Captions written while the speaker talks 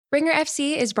Ringer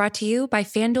FC is brought to you by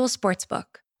FanDuel Sportsbook.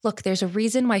 Look, there's a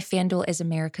reason why FanDuel is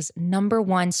America's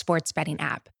 #1 sports betting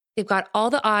app. They've got all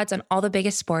the odds on all the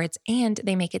biggest sports, and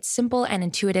they make it simple and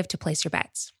intuitive to place your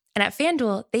bets. And at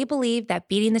FanDuel, they believe that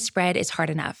beating the spread is hard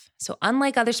enough. So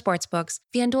unlike other sportsbooks,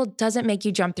 FanDuel doesn't make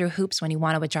you jump through hoops when you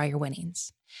want to withdraw your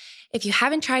winnings. If you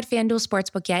haven't tried FanDuel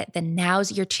Sportsbook yet, then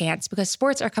now's your chance because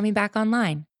sports are coming back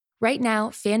online. Right now,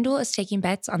 FanDuel is taking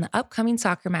bets on the upcoming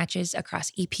soccer matches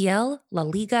across EPL, La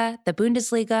Liga, the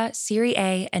Bundesliga, Serie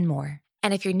A, and more.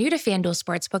 And if you're new to FanDuel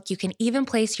Sportsbook, you can even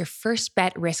place your first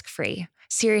bet risk-free.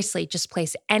 Seriously, just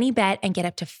place any bet and get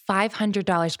up to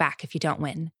 $500 back if you don't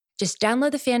win. Just download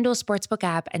the FanDuel Sportsbook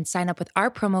app and sign up with our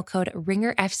promo code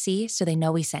RINGERFC so they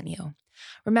know we sent you.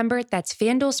 Remember, that's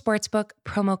FanDuel Sportsbook,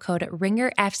 promo code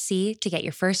RINGERFC to get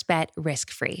your first bet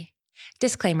risk-free.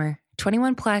 Disclaimer,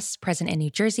 21 plus, present in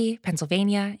New Jersey,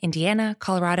 Pennsylvania, Indiana,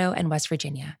 Colorado, and West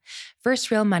Virginia.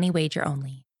 First real money wager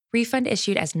only. Refund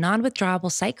issued as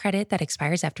non-withdrawable site credit that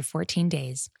expires after 14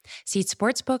 days. See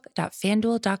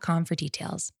sportsbook.fanduel.com for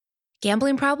details.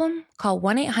 Gambling problem? Call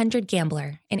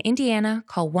 1-800-GAMBLER. In Indiana,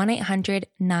 call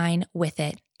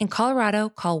 1-800-9-WITH-IT. In Colorado,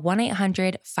 call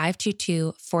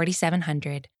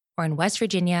 1-800-522-4700. Or in West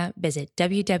Virginia, visit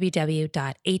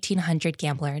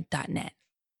www.1800gambler.net.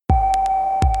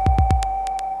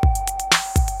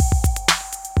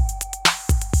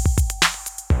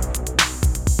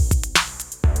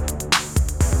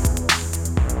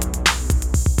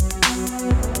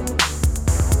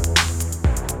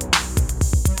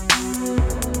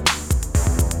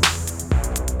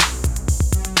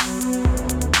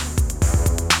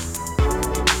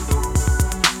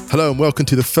 Hello and welcome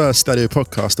to the first Stadio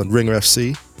podcast on Ringer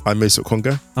FC. I'm Mesut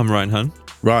Konga. I'm Ryan Hun.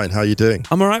 Ryan, how are you doing?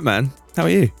 I'm all right, man. How are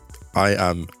you? I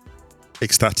am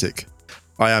ecstatic.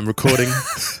 I am recording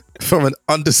from an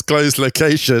undisclosed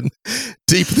location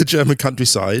deep in the German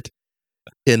countryside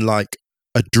in like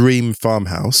a dream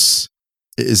farmhouse.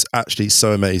 It is actually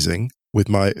so amazing with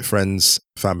my friends'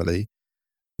 family.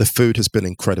 The food has been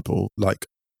incredible. Like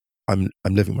I'm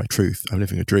living my truth. I'm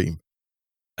living a dream.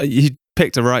 You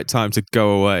picked the right time to go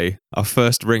away. Our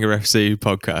first Ringer FC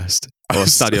podcast, or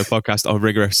Stadio podcast on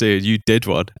Ringer FC. You did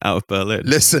one out of Berlin.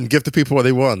 Listen, give the people what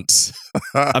they want.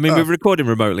 I mean, we're recording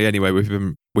remotely anyway.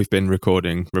 We've been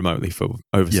recording remotely for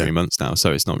over 3 months now,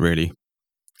 so it's not really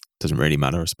doesn't really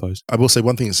matter, I suppose. I will say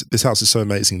one thing is this house is so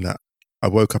amazing that I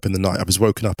woke up in the night. I was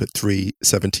woken up at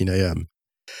 3:17 a.m.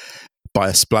 by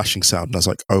a splashing sound, and I was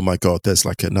like, "Oh my god, there's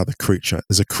like another creature.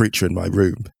 There's a creature in my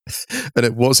room," and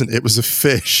it wasn't. It was a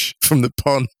fish from the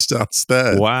pond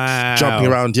downstairs. Wow,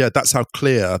 jumping around. Yeah, that's how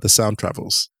clear the sound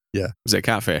travels. Yeah, was it a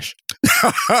catfish?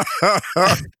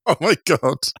 Oh my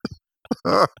god.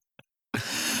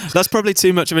 That's probably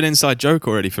too much of an inside joke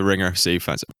already for Ringer FC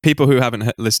fans. People who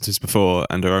haven't listened to us before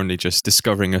and are only just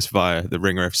discovering us via the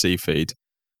Ringer FC feed,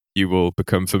 you will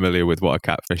become familiar with what a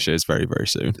catfish is very, very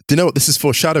soon. Do you know what this is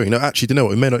foreshadowing? No, actually, do you know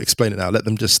what? We may not explain it now. Let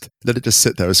it just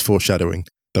sit there as foreshadowing.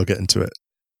 They'll get into it.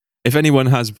 If anyone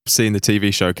has seen the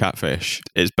TV show Catfish,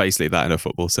 it's basically that in a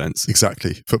football sense.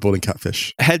 Exactly. Football and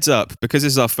catfish. Heads up, because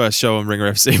this is our first show on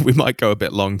Ringer FC, we might go a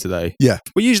bit long today. Yeah.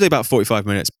 We're usually about 45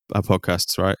 minutes, our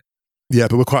podcasts, right? Yeah,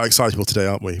 but we're quite excitable today,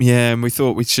 aren't we? Yeah, and we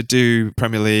thought we should do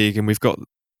Premier League, and we've got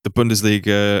the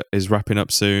Bundesliga is wrapping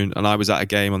up soon, and I was at a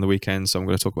game on the weekend, so I'm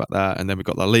going to talk about that. And then we've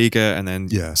got La Liga, and then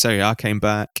Serie A came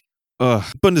back.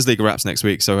 Bundesliga wraps next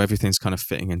week, so everything's kind of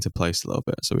fitting into place a little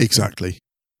bit. So exactly.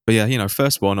 But yeah,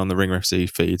 first one on the Ringer FC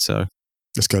feed, so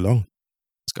let's go long.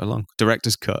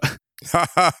 Director's cut.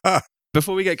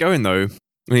 Before we get going, though,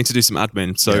 we need to do some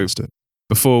admin. So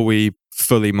before we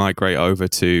fully migrate over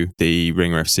to the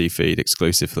Ringer FC feed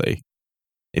exclusively,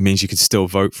 it means you can still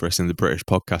vote for us in the British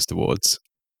Podcast Awards.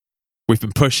 We've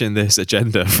been pushing this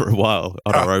agenda for a while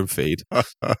on our own feed.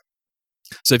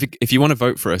 So if you want to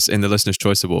vote for us in the Listener's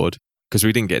Choice Award, because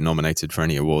we didn't get nominated for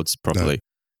any awards properly,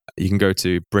 you can go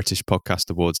to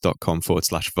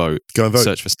britishpodcastawards.com/vote. Go and vote.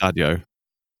 Search for Stadio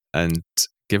and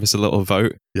give us a little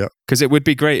vote. Yeah. Because it would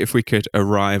be great if we could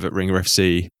arrive at Ringer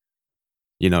FC,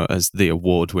 as the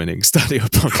award-winning Stadio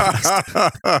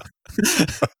podcast.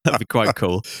 That'd be quite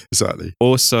cool. Exactly.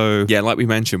 Also, like we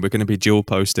mentioned, we're going to be dual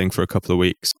posting for a couple of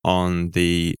weeks on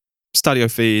the Stadio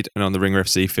feed and on the Ringer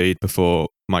FC feed before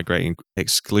migrating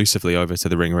exclusively over to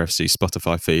the Ringer FC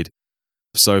Spotify feed.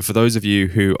 So for those of you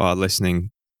who are listening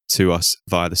to us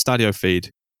via the Stadio feed,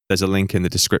 there's a link in the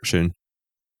description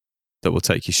that will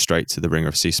take you straight to the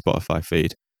Ringer FC Spotify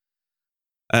feed.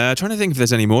 Trying to think if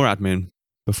there's any more admin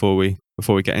before we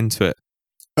get into it.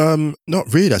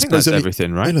 Not really. I suppose that's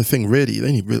everything, right? The only thing really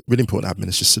important admin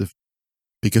is just sort of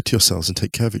be good to yourselves and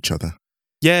take care of each other.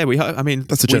 Yeah, I mean,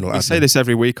 that's a general. We say this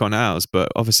every week on ours, but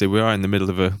obviously we are in the middle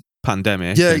of a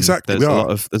pandemic. Yeah, exactly.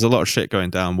 There's a lot of shit going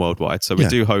down worldwide. So we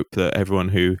do hope that everyone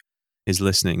who is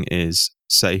listening is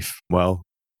safe, well,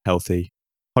 healthy,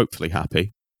 hopefully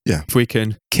happy. Yeah. If we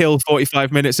can kill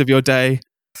 45 minutes of your day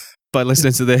by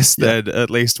listening to this, then at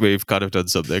least we've kind of done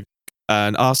something.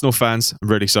 And Arsenal fans, I'm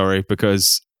really sorry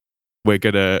because we're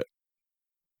going to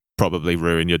probably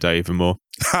ruin your day even more.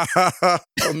 Oh,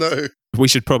 no. We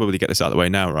should probably get this out of the way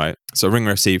now, right? So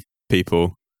Ringer FC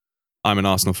people, I'm an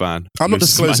Arsenal fan. I'm not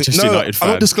disclosing. No, I'm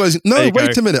not disclosing. No,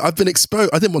 wait a minute. I've been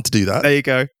exposed. I didn't want to do that. There you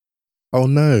go. Oh,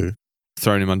 no.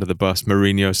 Throwing him under the bus,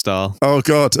 Mourinho style. Oh,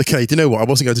 God. Okay, do you know what? I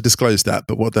wasn't going to disclose that,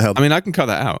 but what the hell? I mean, I can cut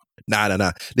that out. Nah.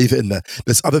 Leave it in there.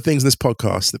 There's other things in this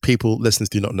podcast that listeners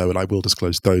do not know, and I will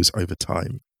disclose those over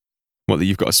time. What, that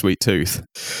you've got a sweet tooth?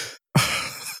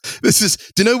 Do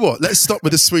you know what? Let's stop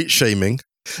with the sweet shaming.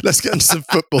 Let's get into some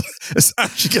football. Let's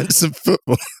actually get into some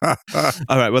football.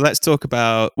 All right, well, let's talk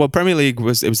about... Well, Premier League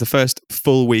was the first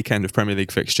full weekend of Premier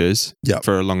League fixtures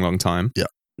for a long, long time. Yeah.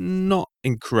 Not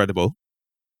incredible,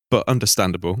 but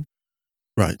understandable.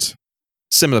 Right.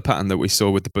 Similar pattern that we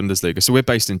saw with the Bundesliga. So we're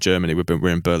based in Germany. We're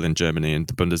in Berlin, Germany, and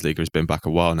the Bundesliga has been back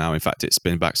a while now. In fact, it's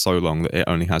been back so long that it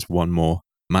only has one more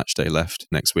match day left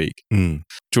next week. Do you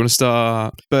want to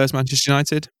start Spurs, Manchester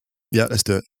United? Yeah, let's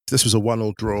do it. This was a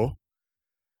 1-1 draw.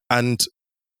 And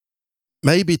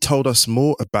maybe told us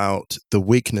more about the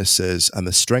weaknesses and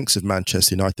the strengths of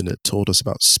Manchester United than it told us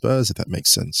about Spurs, if that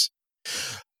makes sense.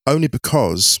 Only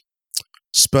because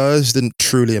Spurs didn't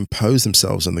truly impose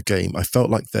themselves on the game. I felt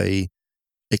like they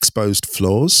exposed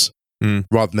flaws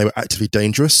rather than they were actively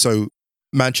dangerous. So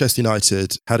Manchester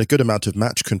United had a good amount of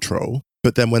match control,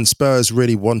 but then when Spurs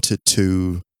really wanted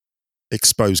to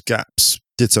expose gaps,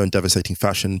 did so in devastating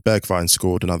fashion. Bergwijn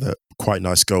scored another quite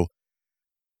nice goal.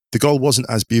 The goal wasn't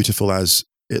as beautiful as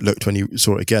it looked when you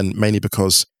saw it again, mainly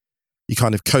because he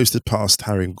kind of coasted past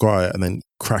Harry Maguire and then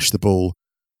crashed the ball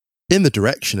in the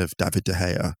direction of David De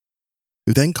Gea,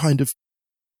 who then kind of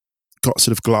got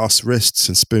sort of glass wrists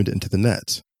and spooned it into the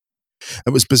net. It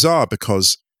was bizarre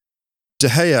because De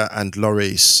Gea and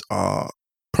Lloris are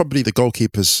probably the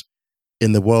goalkeepers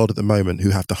in the world at the moment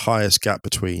who have the highest gap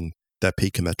between their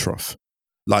peak and their trough.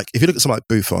 Like, if you look at someone like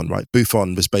Buffon, right?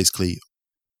 Buffon was basically...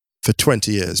 For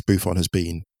 20 years, Buffon has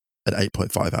been an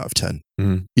 8.5 out of 10,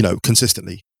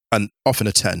 consistently, and often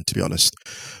a 10, to be honest.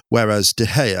 Whereas De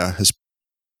Gea has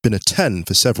been a 10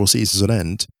 for several seasons on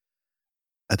end,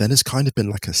 and then has kind of been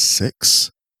like a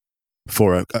 6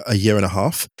 for a year and a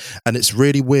half. And it's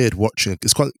really weird watching,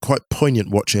 it's quite poignant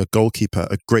watching a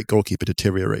great goalkeeper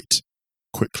deteriorate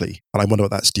quickly. And I wonder what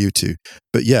that's due to.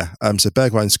 But yeah, so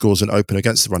Bergwijn scores an opener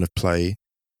against the run of play.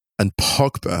 And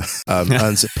Pogba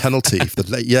earns a penalty for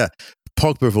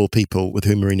Pogba, of all people, with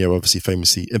whom Mourinho obviously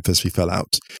infamously fell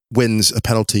out, wins a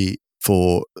penalty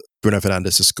for Bruno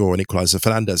Fernandes to score and equaliser.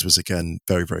 Fernandes was again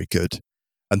very, very good.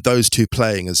 And those two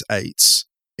playing as eights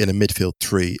in a midfield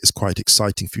three is quite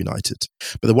exciting for United.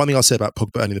 But the one thing I'll say about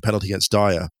Pogba earning the penalty against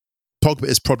Dyer, Pogba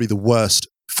is probably the worst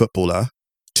footballer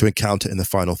to encounter in the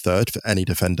final third for any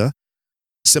defender,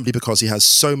 simply because he has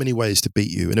so many ways to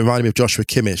beat you. And it reminded me of Joshua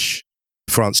Kimmich,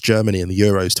 France-Germany in the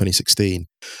Euros 2016,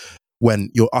 when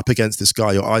you're up against this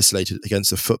guy, you're isolated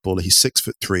against a footballer, he's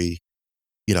 6'3",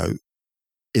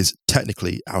 is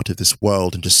technically out of this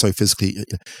world and just so physically,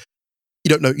 you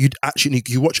don't know,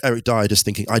 you watch Eric Dyer just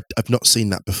thinking, I've not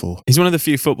seen that before. He's one of the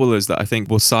few footballers that I think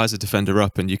will size a defender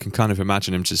up and you can kind of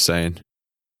imagine him just saying,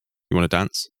 you want to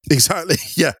dance? Exactly,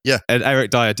 yeah. And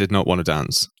Eric Dyer did not want to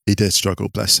dance. He did struggle,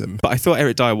 bless him. But I thought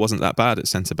Eric Dyer wasn't that bad at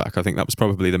centre-back. I think that was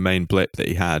probably the main blip that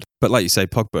he had. But like you say,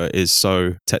 Pogba is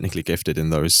so technically gifted in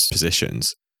those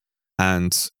positions.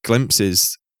 And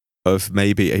glimpses of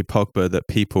maybe a Pogba that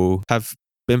people have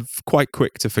been quite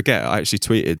quick to forget. I actually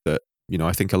tweeted that,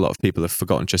 I think a lot of people have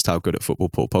forgotten just how good at football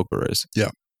Paul Pogba is.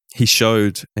 Yeah. He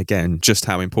showed, again, just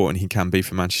how important he can be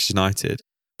for Manchester United.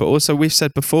 But also, we've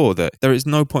said before that there is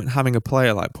no point having a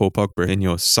player like Paul Pogba in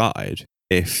your side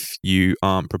if you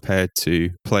aren't prepared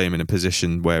to play him in a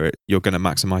position where you're going to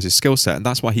maximise his skill set. And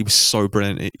that's why he was so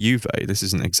brilliant at Juve. This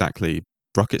isn't exactly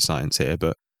rocket science here,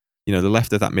 but, the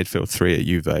left of that midfield three at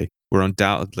Juve were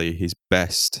undoubtedly his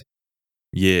best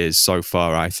years so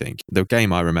far, I think. The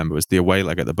game I remember was the away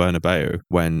leg at the Bernabeu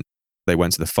when they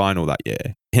went to the final that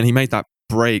year. And he made that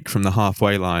break from the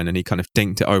halfway line and he kind of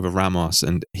dinked it over Ramos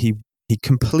and he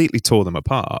completely tore them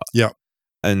apart. Yeah.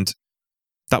 And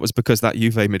that was because that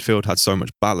Juve midfield had so much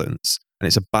balance. And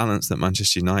it's a balance that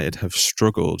Manchester United have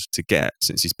struggled to get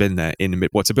since he's been there in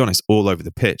the to be honest, all over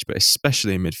the pitch, but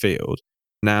especially in midfield.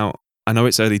 Now, I know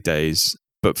it's early days,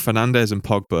 but Fernandes and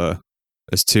Pogba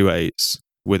as 2 8s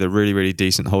with a really, really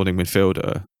decent holding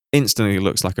midfielder instantly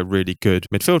looks like a really good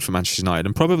midfield for Manchester United,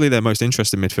 and probably their most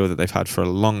interesting midfield that they've had for a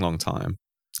long, long time.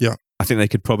 Yeah. I think they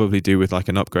could probably do with like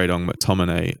an upgrade on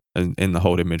McTominay in the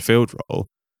holding midfield role.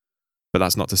 But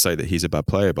that's not to say that he's a bad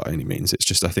player by any means. It's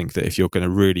just I think that if you're going to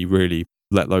really, really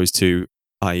let those two,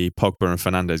 i.e. Pogba and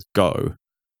Fernandes, go,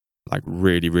 like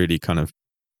really, really kind of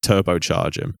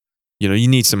turbocharge him, you know, you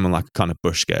need someone like kind of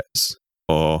Busquets,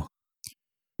 or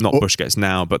not Busquets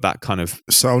now, but that kind of...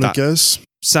 Saul Niguez?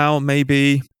 Sal,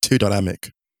 maybe. Too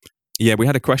dynamic. Yeah, we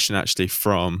had a question actually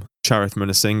from Charith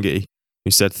Munasinghe,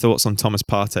 who said, thoughts on Thomas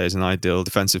Partey as an ideal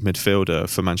defensive midfielder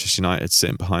for Manchester United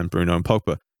sitting behind Bruno and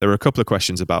Pogba. There were a couple of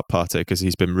questions about Partey because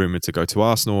he's been rumoured to go to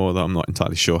Arsenal, although I'm not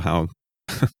entirely sure how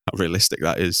realistic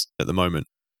that is at the moment.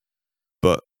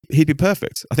 But he'd be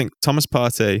perfect. I think Thomas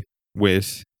Partey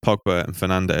with Pogba and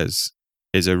Fernandes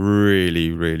is a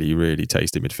really, really, really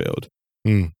tasty midfield.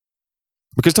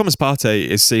 Because Thomas Partey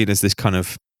is seen as this kind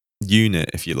of unit,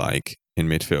 if you like, in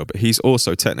midfield, but he's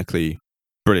also technically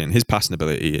brilliant. His passing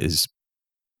ability is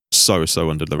so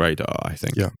under the radar, I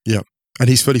think. Yeah. And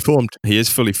he's fully formed. He is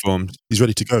fully formed. He's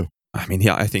ready to go. I mean,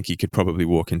 I think he could probably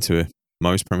walk into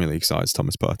most Premier League sides,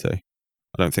 Thomas Partey.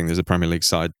 I don't think there's a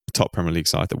top Premier League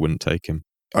side that wouldn't take him.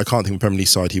 I can't think of a Premier League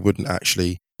side he wouldn't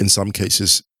actually, in some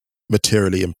cases,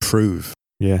 materially improve.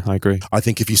 Yeah, I agree. I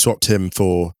think if you swapped him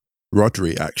for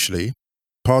Rodri, actually,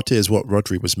 Partey is what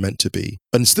Rodri was meant to be,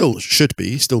 and still should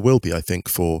be, still will be, I think,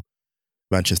 for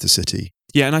Manchester City.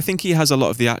 Yeah, and I think he has a lot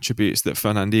of the attributes that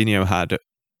Fernandinho had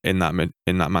in that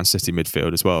Man City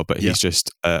midfield as well, but he's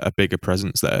just a bigger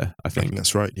presence there, I think.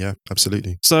 That's right, yeah,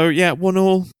 absolutely. So, yeah,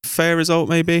 1-1, fair result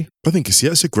maybe? I think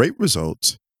it's a great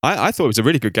result. I thought it was a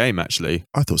really good game, actually.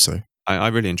 I thought so. I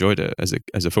really enjoyed it as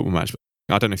a football match.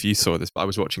 I don't know if you saw this, but I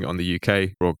was watching it on the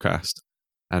UK broadcast,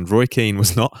 and Roy Keane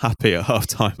was not happy at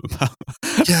half-time about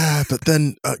Yeah, but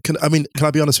then, can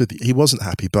I be honest with you? He wasn't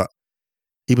happy, but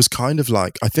he was kind of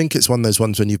like, I think it's one of those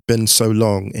ones when you've been so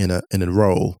long in a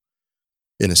role,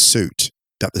 in a suit,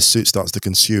 that the suit starts to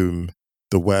consume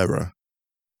the wearer.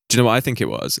 Do you know what I think it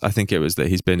was? I think it was that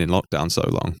he's been in lockdown so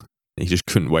long, he just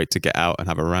couldn't wait to get out and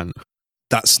have a rant.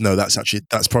 That's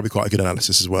probably quite a good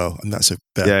analysis as well. And that's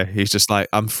he's just like,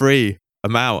 I'm free.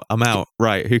 I'm out.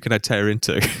 Right. Who can I tear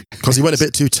into? Because he went a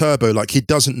bit too turbo. Like he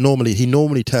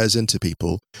normally tears into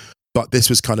people, but this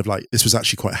was kind of like, this was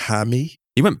actually quite hammy.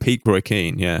 He went peak Roy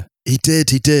Keane. Yeah. He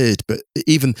did. But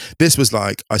even this was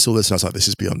like, I saw this and I was like, this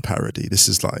is beyond parody. This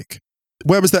is like,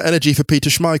 where was that energy for Peter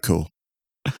Schmeichel?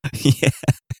 Yeah.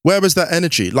 Where was that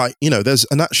energy? Like, you know, there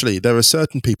are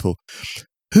certain people.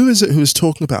 Who is it who was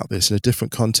talking about this in a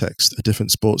different context, a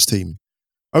different sports team?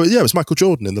 Oh, yeah, it was Michael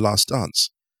Jordan in The Last Dance.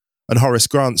 And Horace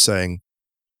Grant saying,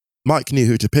 Mike knew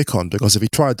who to pick on because if he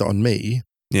tried that on me,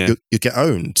 you get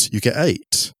owned. You get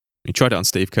 8. He tried it on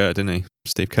Steve Kerr, didn't he?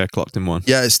 Steve Kerr clocked him one.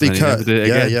 Yeah, Steve Kerr.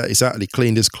 Yeah, exactly.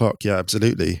 Cleaned his clock. Yeah,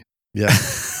 absolutely. Yeah.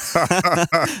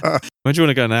 Where do you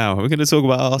want to go now? Are we going to talk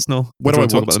about Arsenal? Or do you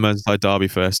want to talk about the Merseyside derby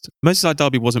first? Merseyside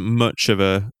derby wasn't much of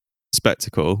a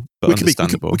spectacle, but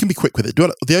understandable. We can be quick with it. The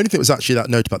only thing that was actually that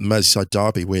note about the Merseyside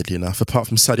derby, weirdly enough, apart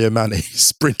from Sadio Mane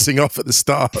sprinting off at the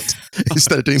start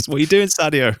instead of doing... What are you doing,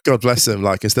 Sadio? God bless him.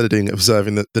 Like, instead of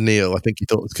observing the kneel, I think he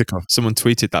thought it was kickoff. Someone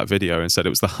tweeted that video and said it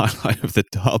was the highlight of the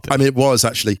derby. I mean, it was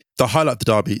actually. The highlight of the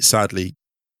derby, sadly,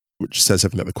 which says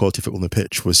everything about the quality of football on the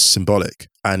pitch, was symbolic.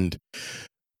 And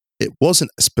it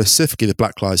wasn't specifically the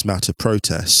Black Lives Matter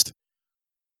protest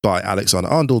by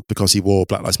Alexander-Arnold because he wore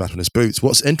Black Lives Matter on his boots.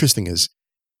 What's interesting is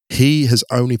he has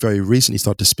only very recently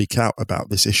started to speak out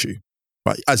about this issue.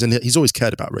 Right? As in, he's always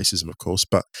cared about racism, of course,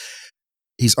 but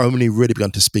he's only really begun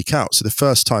to speak out. So the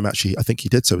first time actually I think he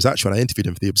did so was actually when I interviewed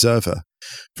him for The Observer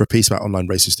for a piece about online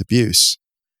racist abuse.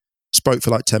 Spoke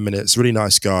for like 10 minutes, really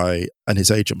nice guy, and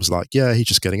his agent was like, yeah, he's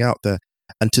just getting out there.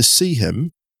 And to see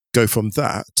him go from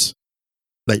that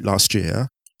late last year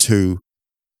to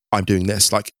I'm doing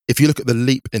this. Like, if you look at the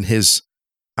leap in his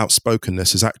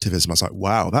outspokenness, his activism, I was like,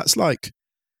 wow, that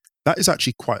is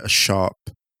actually quite a sharp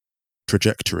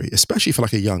trajectory, especially for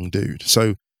like a young dude.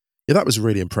 So, yeah, that was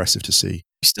really impressive to see.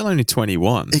 He's still only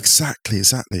 21. Exactly.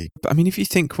 But I mean, if you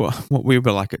think what we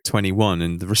were like at 21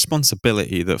 and the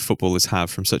responsibility that footballers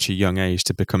have from such a young age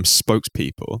to become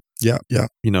spokespeople. Yeah.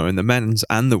 You know, in the men's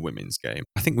and the women's game,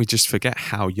 I think we just forget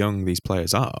how young these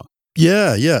players are.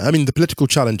 Yeah. I mean, the political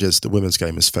challenges the women's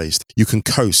game has faced, you can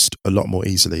coast a lot more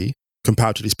easily.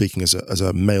 Comparatively speaking, as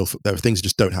a male, there are things you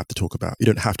just don't have to talk about. You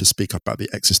don't have to speak up about the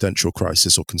existential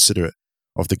crisis or consider it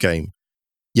of the game.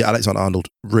 Yeah, Alexander-Arnold,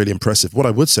 really impressive. What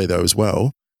I would say, though, as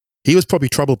well, he was probably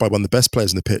troubled by one of the best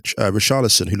players in the pitch,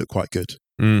 Richarlison, who looked quite good.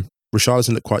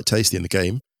 Richarlison looked quite tasty in the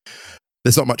game.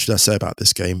 There's not much to say about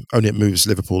this game. Only it moves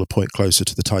Liverpool a point closer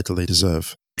to the title they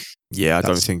deserve. Yeah, I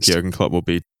don't think Jurgen Klopp will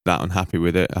be that unhappy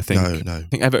with it. I think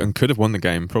Everton could have won the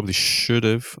game. Probably should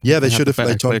have. Yeah, they should have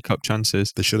better clear-cut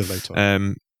chances. They should have later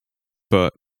on.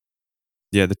 But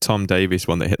yeah, the Tom Davies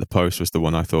one that hit the post was the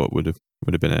one I thought would have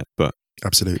been it. But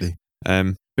absolutely.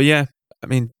 But yeah, I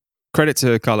mean, credit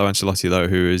to Carlo Ancelotti though,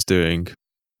 who is doing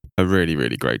a really,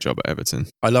 really great job at Everton.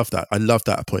 I love that. I love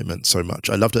that appointment so much.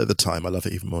 I loved it at the time. I love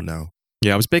it even more now.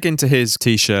 Yeah, I was big into his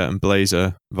t-shirt and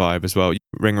blazer vibe as well.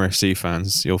 Ringer FC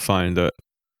fans, you'll find that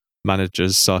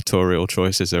managers' sartorial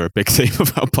choices are a big theme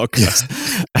of our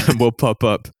podcast and will pop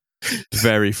up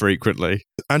very frequently.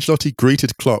 Ancelotti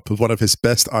greeted Klopp with one of his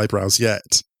best eyebrows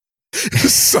yet.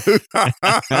 So,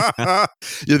 the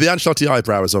Ancelotti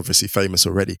eyebrow is obviously famous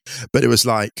already, but it was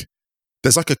like,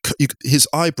 there's like his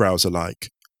eyebrows are like,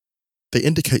 they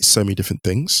indicate so many different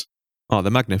things. Oh,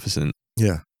 they're magnificent.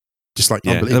 Yeah. Just like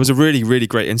unbelievable. There was a really, really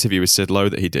great interview with Sid Lowe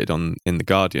that he did in The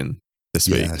Guardian this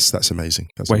week. Yes, that's amazing.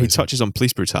 He touches on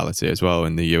police brutality as well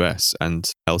in the US and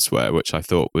elsewhere, which I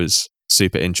thought was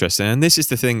super interesting. And this is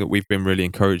the thing that we've been really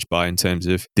encouraged by in terms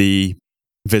of the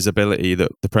visibility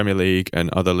that the Premier League and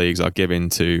other leagues are giving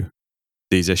to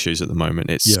these issues at the moment.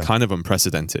 It's kind of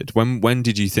unprecedented. When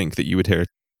did you think that you would hear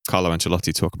Carlo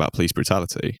Ancelotti talk about police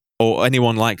brutality or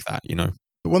anyone like that, you know?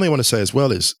 But one thing I want to say as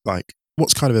well is like,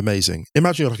 what's kind of amazing,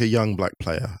 imagine you're like a young black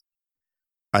player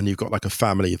and you've got like a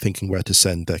family thinking where to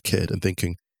send their kid and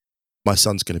thinking, my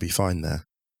son's going to be fine there.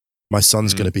 My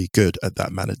son's going to be good at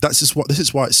that manner. This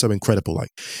is why it's so incredible. Like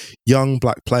young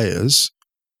black players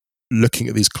looking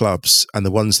at these clubs and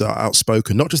the ones that are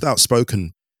outspoken, not just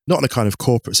outspoken, not in a kind of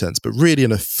corporate sense, but really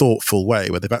in a thoughtful way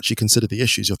where they've actually considered the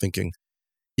issues. You're thinking,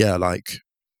 yeah, like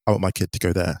I want my kid to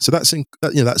go there. So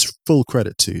that's full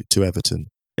credit to Everton.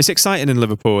 It's exciting in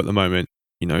Liverpool at the moment,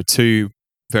 you know, two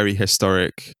very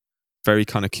historic, very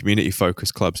kind of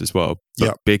community-focused clubs as well,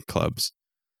 but big clubs,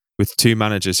 with two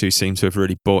managers who seem to have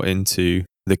really bought into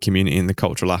the community and the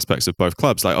cultural aspects of both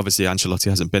clubs. Like, obviously, Ancelotti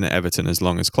hasn't been at Everton as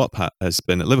long as Klopp has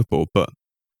been at Liverpool, but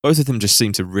both of them just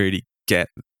seem to really get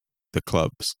the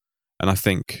clubs. And I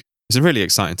think it's a really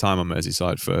exciting time on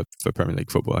Merseyside for Premier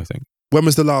League football, I think. When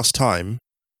was the last time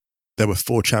there were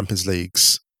 4 Champions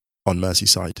Leagues on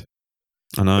Merseyside?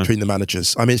 I know. Between the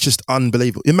managers. I mean, it's just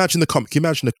unbelievable. Imagine a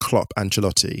Klopp,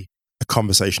 Ancelotti, a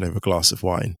conversation over a glass of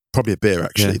wine. Probably a beer,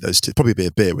 actually, those two. Probably be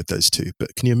a beer with those two.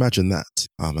 But can you imagine that?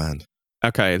 Oh, man.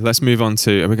 Okay, let's move on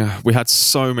to... We had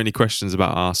so many questions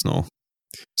about Arsenal,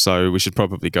 so we should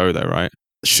probably go there, right?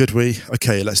 Should we?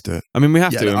 Okay, let's do it. I mean, we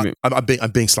have to. No,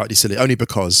 I'm being slightly silly, only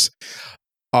because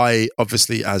I,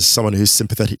 obviously, as someone who's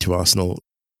sympathetic to Arsenal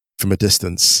from a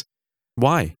distance...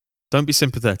 Why? Don't be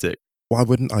sympathetic. Why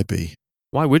wouldn't I be?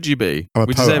 Why would you be?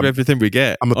 We deserve everything we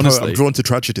get. I'm a honestly. poet. I'm drawn to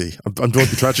tragedy. I'm drawn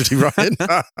to tragedy, Ryan.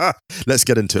 Let's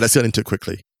get into it. Let's get into it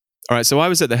quickly. All right, so I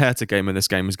was at the Hertha game when this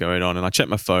game was going on, and I checked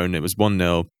my phone. It was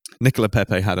 1-0. Nicola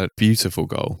Pepe had a beautiful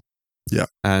goal. Yeah.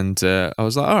 And I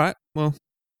was like, all right, well,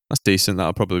 that's decent.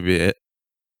 That'll probably be it.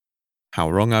 How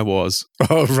wrong I was.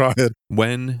 Oh, Ryan.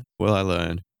 When will I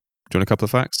learn? Do you want a couple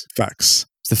of facts? Facts.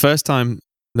 It's the first time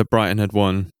that Brighton had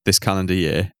won this calendar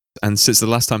year. And since the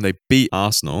last time they beat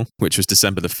Arsenal, which was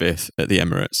December the 5th at the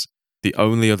Emirates, the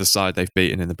only other side they've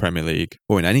beaten in the Premier League,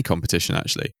 or in any competition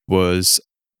actually, was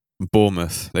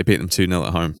Bournemouth. They beat them 2-0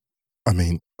 at home. I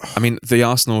mean, the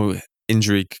Arsenal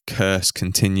injury curse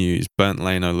continues. Bernd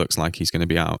Leno looks like he's going to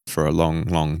be out for a long,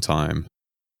 long time.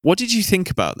 What did you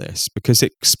think about this? Because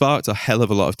it sparked a hell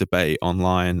of a lot of debate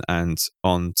online and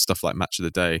on stuff like Match of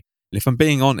the Day. And if I'm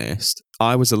being honest,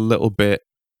 I was a little bit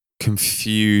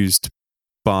confused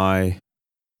by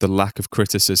the lack of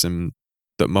criticism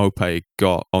that Maupay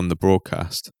got on the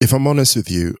broadcast. If I'm honest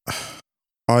with you,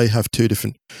 I have two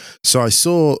different... So I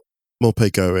saw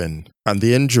Maupay go in, and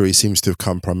the injury seems to have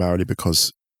come primarily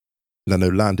because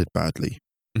Leno landed badly.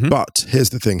 Mm-hmm. But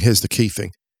here's the thing, here's the key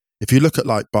thing. If you look at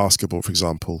like basketball, for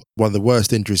example, one of the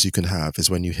worst injuries you can have is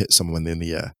when you hit someone in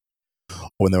the air or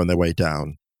when they're on their way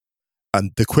down.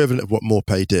 And the equivalent of what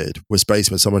Maupay did was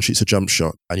basically when someone shoots a jump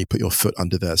shot and you put your foot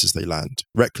under theirs as they land.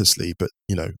 Recklessly, but,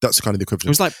 you know, that's kind of the equivalent. It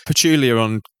was like Pachulia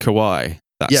on Kawhi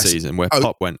that season where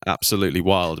Pop went absolutely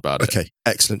wild about it. Okay,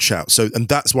 excellent shout. So, and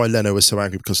that's why Leno was so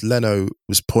angry, because Leno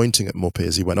was pointing at Maupay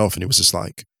as he went off and he was just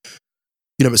like,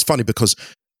 you know, it's funny because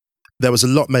there was a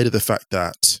lot made of the fact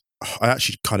that, I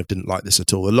actually kind of didn't like this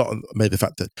at all. A lot made of the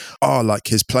fact that, like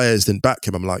his players didn't back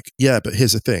him. I'm like, yeah, but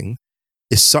here's the thing.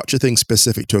 Is such a thing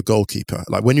specific to a goalkeeper?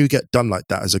 Like when you get done like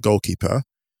that as a goalkeeper,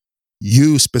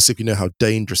 you specifically know how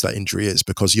dangerous that injury is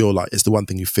because you're like, it's the one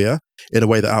thing you fear in a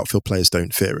way that outfield players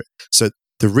don't fear it. So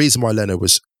the reason why Leno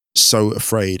was so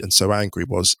afraid and so angry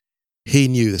was he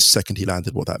knew the second he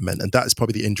landed what that meant. And that is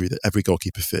probably the injury that every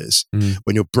goalkeeper fears.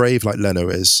 When you're brave like Leno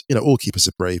is, all keepers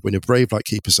are brave. When you're brave like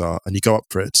keepers are and you go up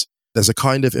for it, there's a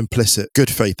kind of implicit good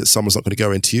faith that someone's not going to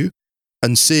go into you.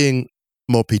 And seeing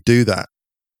Maupay do that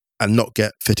and not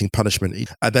get fitting punishment,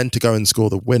 and then to go and score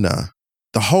the winner,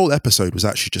 the whole episode was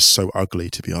actually just so ugly,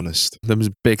 to be honest. There was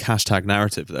a big hashtag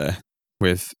narrative there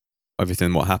with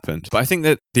everything what happened. But I think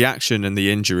that the action and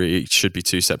the injury should be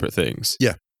two separate things.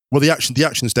 Yeah. Well, the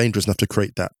action is dangerous enough to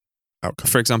create that outcome.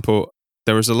 For example,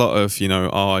 there was a lot of, he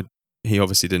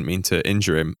obviously didn't mean to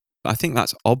injure him. I think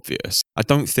that's obvious. I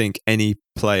don't think any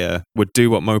player would do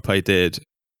what Maupay did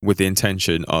with the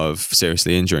intention of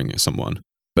seriously injuring someone.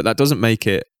 But that doesn't make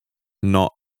it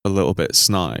not a little bit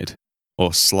snide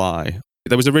or sly.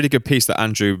 There was a really good piece that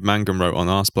Andrew Mangum wrote on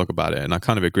Arsblog about it, and I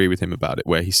kind of agree with him about it,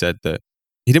 where he said that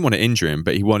he didn't want to injure him,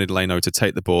 but he wanted Leno to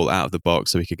take the ball out of the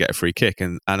box so he could get a free kick.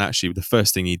 And actually, the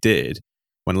first thing he did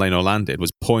when Leno landed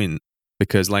was point,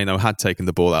 because Leno had taken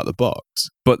the ball out of the box.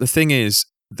 But the thing is,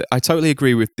 I totally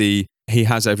agree with he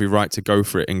has every right to go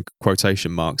for it in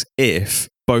quotation marks if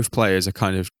both players are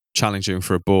kind of challenging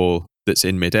for a ball that's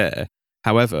in midair.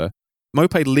 However,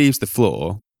 Maupay leaves the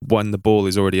floor when the ball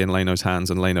is already in Leno's hands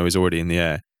and Leno is already in the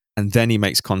air, and then he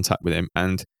makes contact with him.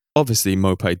 And obviously,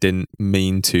 Maupay didn't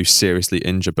mean to seriously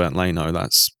injure Bernd Leno.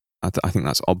 I think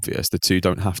that's obvious. The two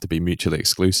don't have to be mutually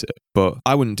exclusive. But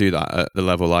I wouldn't do that at the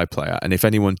level I play at. And if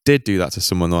anyone did do that to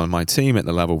someone on my team at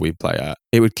the level we play at,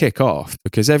 it would kick off,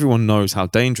 because everyone knows how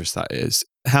dangerous that is.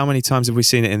 How many times have we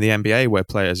seen it in the NBA where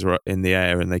players are in the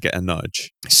air and they get a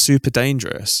nudge? It's super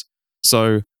dangerous.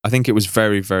 So I think it was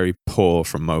very, very poor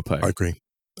from Maupay. I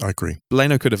agree.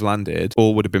 Leno could have landed,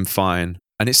 all would have been fine,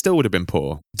 and it still would have been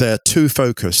poor. They're too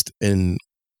focused in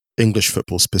English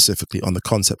football specifically on the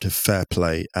concept of fair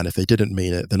play, and if they didn't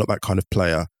mean it, they're not that kind of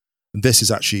player. This is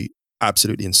actually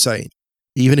absolutely insane.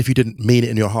 Even if you didn't mean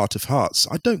it in your heart of hearts,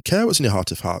 I don't care what's in your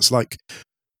heart of hearts. Like,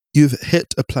 you've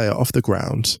hit a player off the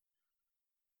ground,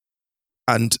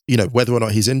 and whether or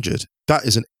not he's injured, that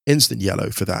is an instant yellow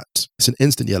for that. It's an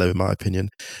instant yellow in my opinion.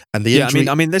 And the injury,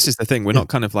 I mean, this is the thing. We're not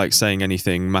kind of like saying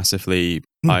anything massively,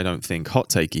 I don't think, hot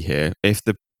takey here. If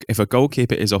a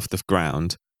goalkeeper is off the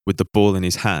ground with the ball in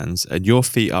his hands and your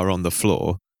feet are on the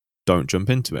floor, don't jump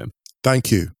into him.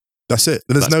 Thank you. That's it.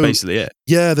 That's basically it.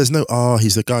 Yeah, there's no,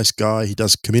 he's a nice guy, he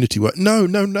does community work. No. I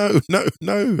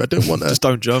don't want to. Just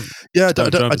don't jump. Yeah, I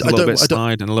don't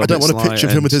want a picture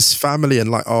of him with his family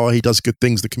and like, he does good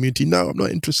things, the community. No, I'm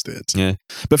not interested. Yeah.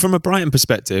 But from a Brighton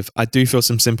perspective, I do feel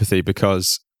some sympathy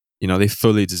because, they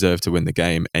fully deserve to win the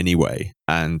game anyway.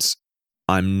 And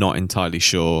I'm not entirely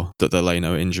sure that the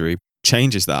Leno injury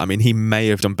changes that. I mean, he may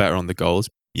have done better on the goals.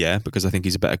 Yeah, because I think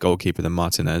he's a better goalkeeper than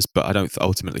Martinez, but I don't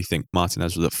ultimately think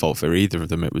Martinez was at fault for either of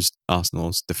them. It was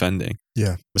Arsenal's defending.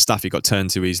 Yeah. Mustafi got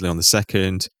turned too easily on the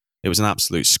second. It was an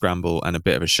absolute scramble and a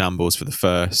bit of a shambles for the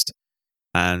first.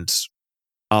 And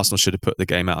Arsenal should have put the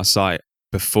game out of sight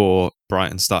before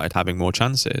Brighton started having more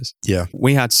chances. Yeah.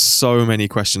 We had so many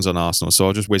questions on Arsenal, so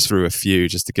I'll just whiz through a few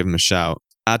just to give them a shout.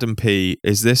 Adam P,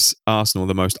 is this Arsenal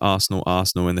the most Arsenal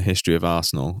in the history of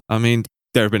Arsenal? I mean,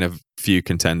 there have been a few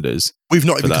contenders. We've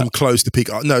not even come close to peak.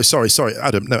 No, sorry,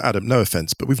 Adam. No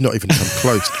offense, but we've not even come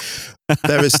close.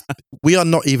 We are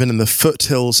not even in the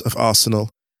foothills of Arsenal.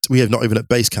 We are not even at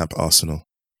base camp Arsenal.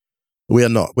 We're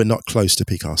not close to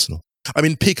peak Arsenal. I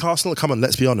mean, peak Arsenal, come on,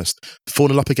 let's be honest.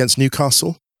 4-0 up against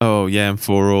Newcastle. Oh, yeah, and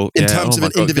 4-all. In terms of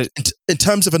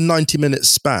a 90-minute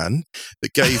span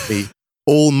that gave me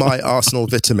all my Arsenal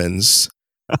vitamins,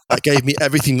 that gave me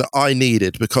everything that I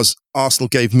needed, because Arsenal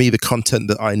gave me the content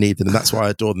that I needed, and that's why I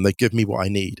adore them. They give me what I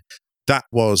need. That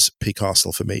was peak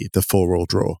Arsenal for me, the 4-all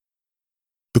draw,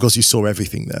 because you saw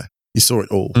everything there. You saw it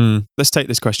all. Let's take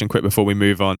this question quick before we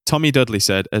move on. Tommy Dudley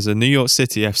said, as a New York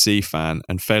City FC fan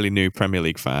and fairly new Premier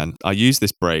League fan, I use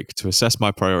this break to assess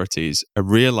my priorities and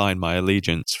realign my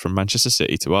allegiance from Manchester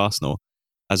City to Arsenal.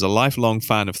 As a lifelong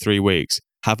fan of 3 weeks,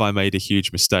 have I made a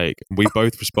huge mistake? And we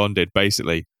both responded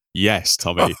basically, yes,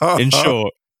 Tommy. In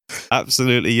short,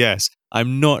 absolutely yes.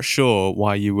 I'm not sure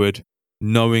why you would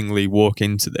knowingly walk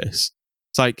into this.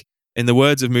 It's like, in the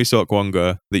words of Musa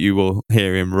Okwonga, that you will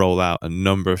hear him roll out a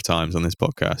number of times on this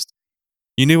podcast,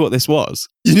 you knew what this was.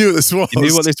 You knew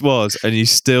what this was, and you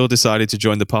still decided to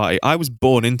join the party. I was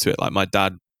born into it. Like, my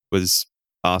dad was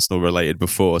Arsenal related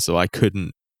before, so I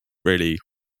couldn't really.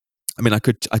 I mean,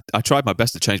 I tried my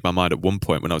best to change my mind at one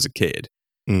point when I was a kid,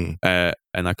 and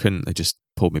I couldn't. They just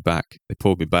pulled me back. They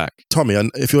pulled me back. Tommy, and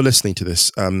if you're listening to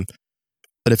this, and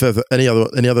if ever any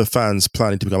other fans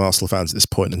planning to become Arsenal fans at this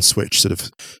point and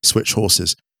switch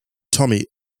horses, Tommy,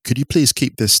 could you please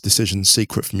keep this decision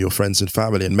secret from your friends and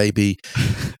family and maybe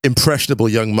impressionable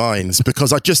young minds?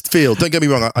 Because I just feel, don't get me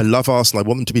wrong, I love Arsenal, I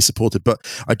want them to be supported, but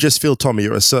I just feel, Tommy,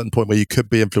 you're at a certain point where you could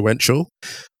be influential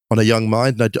on a young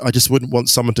mind. And I just wouldn't want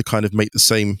someone to kind of make the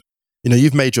same,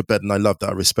 you've made your bed and I love that,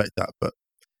 I respect that, but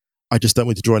I just don't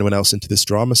want to draw anyone else into this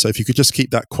drama. So if you could just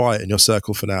keep that quiet in your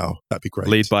circle for now, that'd be great.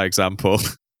 Lead by example.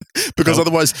 Because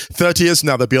otherwise, 30 years from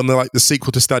now, they'll be on the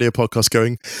sequel to Stadio podcast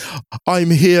going,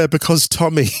 I'm here because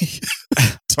Tommy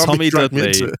Dudley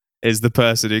is the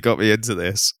person who got me into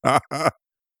this.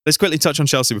 Let's quickly touch on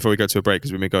Chelsea before we go to a break,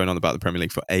 because we've been going on about the Premier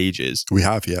League for ages. We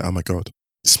have, yeah. Oh my God.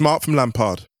 Smart from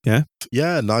Lampard. Yeah?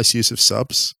 Yeah, nice use of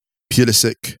subs.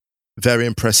 Pulisic, very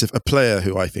impressive. A player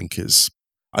who I think is,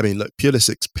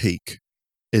 Pulisic's peak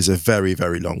is a very,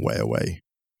 very long way away.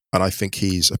 And I think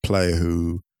he's a player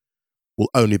who will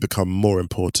only become more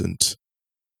important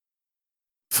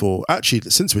for, actually,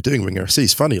 since we're doing Ring FC,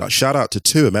 it's funny, shout out to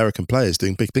 2 American players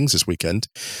doing big things this weekend.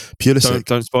 Pulisic.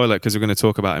 Don't spoil it, because we're going to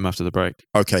talk about him after the break.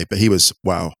 Okay, but he was,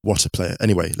 wow, what a player.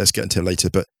 Anyway, let's get into him later.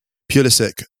 But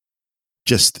Pulisic,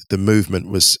 just the movement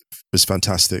was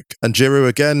fantastic. And Giroud,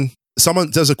 again,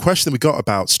 there's a question that we got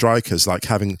about strikers,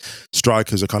 having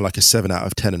strikers are kind of like a 7 out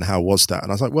of 10, and how was that?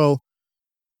 And I was like, well,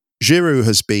 Giroud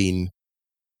has been,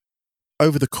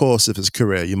 over the course of his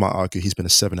career, you might argue he's been a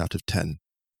 7 out of 10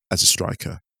 as a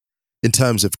striker in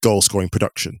terms of goal scoring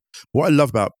production. What I love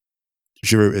about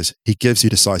Giroud is he gives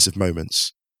you decisive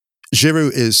moments.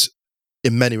 Giroud is,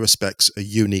 in many respects, a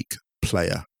unique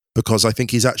player, because I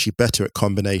think he's actually better at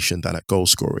combination than at goal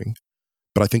scoring.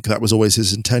 But I think that was always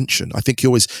his intention. I think you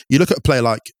look at a player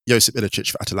like Josip Ilicic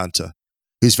for Atalanta,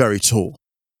 who's very tall,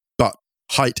 but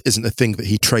height isn't a thing that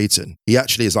he trades in. He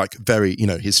actually is very,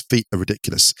 his feet are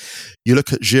ridiculous. You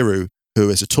look at Giroud, who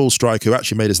is a tall striker, who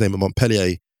actually made his name at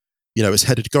Montpellier, his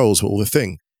headed goals were all the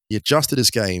thing. He adjusted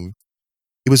his game.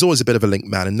 He was always a bit of a link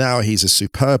man, and now he's a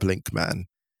superb link man.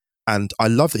 And I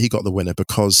love that he got the winner,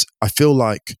 because I feel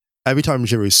like every time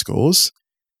Giroud scores,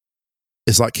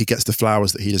 it's like he gets the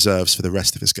flowers that he deserves for the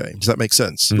rest of his game. Does that make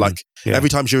sense? Every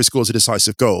time Giroud scores a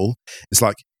decisive goal, it's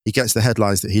like he gets the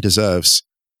headlines that he deserves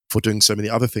for doing so many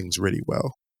other things really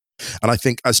well. And I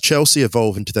think as Chelsea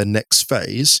evolve into their next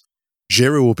phase,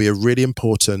 Giroud will be a really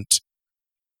important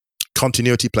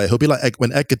continuity player. He'll be like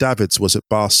when Edgar Davids was at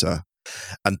Barca,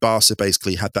 and Barca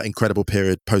basically had that incredible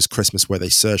period post-Christmas where they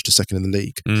surged to second in the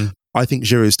league. I think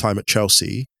Giroud's time at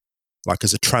Chelsea,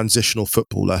 as a transitional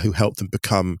footballer who helped them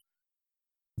become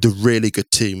the really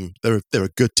good team. They're a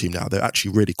good team now. They're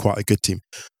actually really quite a good team.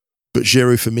 But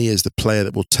Giroud, for me, is the player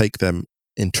that will take them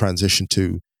in transition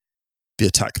to the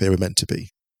attack they were meant to be.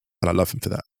 And I love him for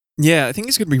that. Yeah, I think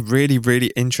it's going to be really,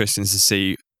 really interesting to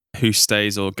see who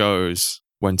stays or goes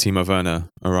when Timo Werner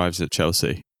arrives at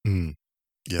Chelsea. Yeah.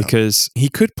 Because he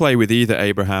could play with either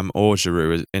Abraham or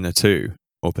Giroud in a 2,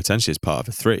 or potentially as part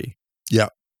of a 3. Yeah.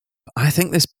 I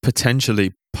think this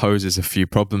potentially poses a few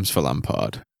problems for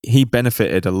Lampard. He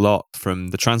benefited a lot from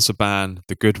the transfer ban,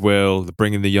 the goodwill, the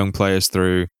bringing the young players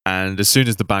through. And as soon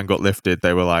as the ban got lifted,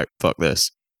 they were like, fuck this.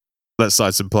 Let's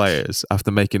sign some players, after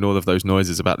making all of those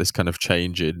noises about this kind of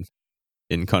change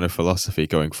in kind of philosophy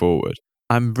going forward.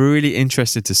 I'm really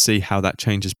interested to see how that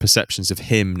changes perceptions of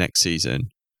him next season,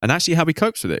 and actually how he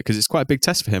copes with it, because it's quite a big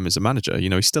test for him as a manager.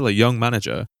 He's still a young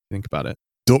manager. Think about it.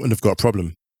 Dortmund have got a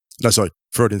problem. No, sorry,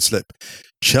 Freudian slip.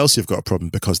 Chelsea have got a problem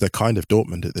because they're kind of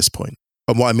Dortmund at this point.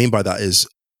 And what I mean by that is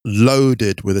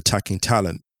loaded with attacking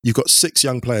talent. You've got 6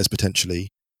 young players potentially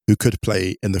who could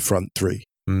play in the front 3.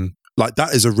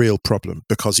 That is a real problem,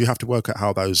 because you have to work out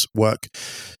how those work.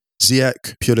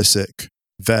 Ziyech, Pulisic,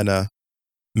 Werner,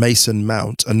 Mason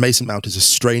Mount. And Mason Mount is a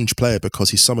strange player because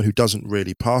he's someone who doesn't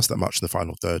really pass that much in the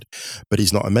final third, but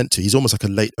he's not meant to. He's almost like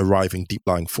a late arriving, deep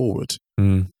lying forward.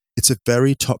 It's a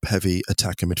very top-heavy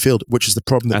attacking midfield, which is the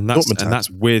problem that Dortmund had. And that's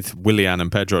with Willian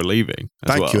and Pedro leaving as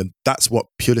well. Thank you. And that's what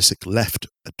Pulisic left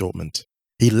at Dortmund.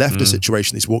 He left a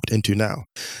situation he's walked into now.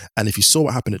 And if you saw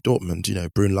what happened at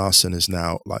Dortmund, Brun Larsen is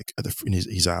now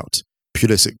he's out.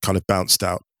 Pulisic kind of bounced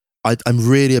out. I'm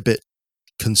really a bit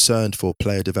concerned for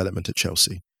player development at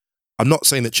Chelsea. I'm not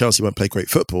saying that Chelsea won't play great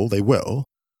football. They will.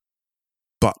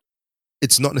 But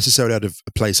it's not necessarily out of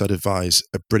a place I'd advise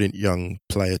a brilliant young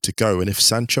player to go. And if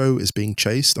Sancho is being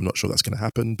chased, I'm not sure that's going to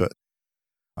happen, but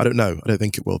I don't know. I don't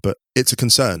think it will, but it's a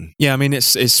concern. Yeah, I mean,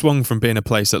 it's swung from being a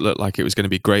place that looked like it was going to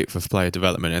be great for player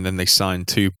development, and then they signed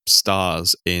 2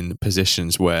 stars in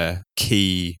positions where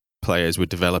key players were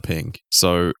developing.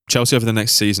 So Chelsea over the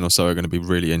next season or so are going to be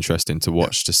really interesting to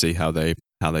watch to see how they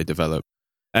develop.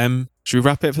 Should we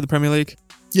wrap it for the Premier League?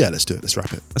 Yeah, let's do it. Let's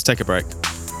wrap it. Let's take a break.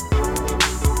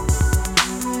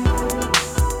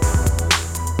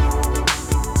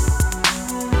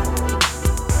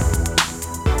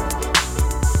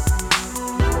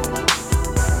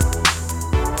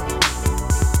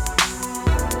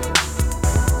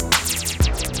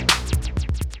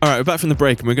 All right, we're back from the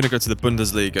break and we're going to go to the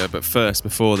Bundesliga. But first,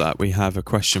 before that, we have a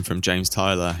question from James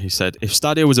Tyler. He said, if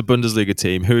Stadio was a Bundesliga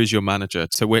team, who is your manager?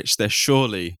 To which there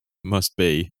surely must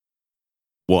be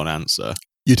one answer.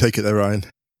 You take it there, Ryan.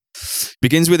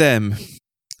 Begins with M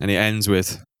and it ends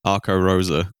with Arco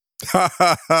Rosa.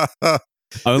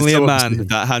 Only a man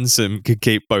that handsome could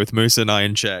keep both Musa and I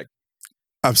in check.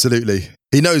 Absolutely.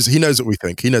 He knows what we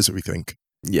think. He knows what we think.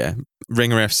 Yeah.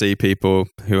 Ringer FC people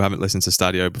who haven't listened to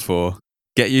Stadio before,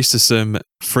 get used to some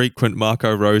frequent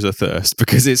Marco Rosa thirst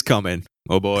because it's coming.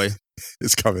 Oh boy.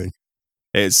 It's coming.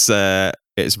 It's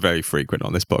very frequent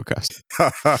on this podcast.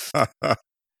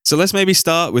 So let's maybe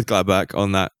start with Gladbach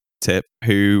on that tip,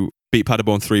 who beat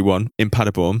Paderborn 3-1 in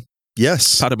Paderborn.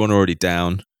 Yes. Paderborn already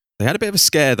down. They had a bit of a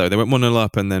scare though. They went 1-0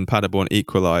 up and then Paderborn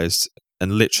equalised.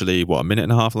 And literally, a minute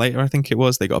and a half later, I think it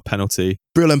was, they got a penalty.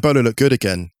 Breel Embolo looked good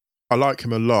again. I like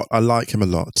him a lot.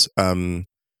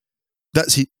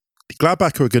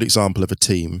 Gladbach are a good example of a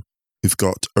team who've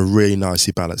got a really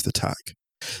nicely balanced attack.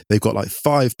 They've got like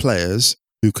 5 players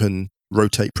who can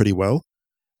rotate pretty well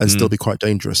and still be quite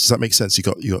dangerous. Does that make sense? You've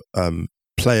got your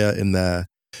player in there.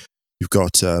 You've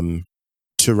got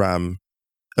Thuram.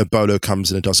 Embolo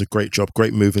comes in and does a great job.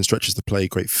 Great move and stretches the play.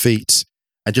 Great feet.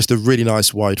 And just a really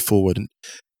nice wide forward. And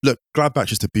look, Gladbach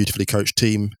just a beautifully coached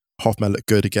team. Hoffmann looked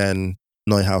good again.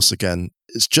 Neuhaus again.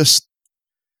 It's just,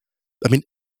 I mean,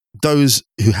 those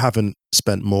who haven't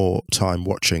spent more time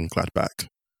watching Gladbach,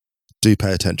 do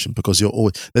pay attention because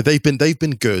they've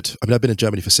been good. I mean, I've been in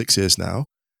Germany for 6 years now.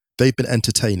 They've been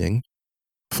entertaining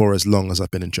for as long as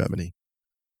I've been in Germany.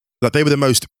 Like they were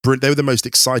the most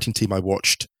exciting team I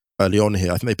watched early on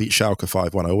here. I think they beat Schalke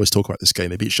 5-1. I always talk about this game.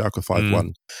 They beat Schalke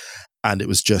 5-1. And it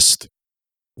was just,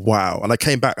 wow. And I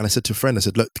came back and I said to a friend, I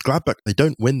said, look, Gladbach, they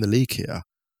don't win the league here,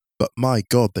 but my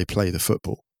God, they play the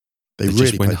football. They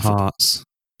really just win hearts. Football.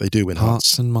 They do win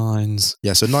hearts. And minds.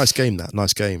 Yeah, so nice game.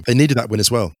 They needed that win as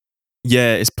well.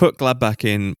 Yeah, it's put Gladbach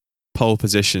in pole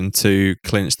position to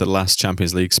clinch the last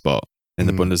Champions League spot in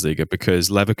the Bundesliga because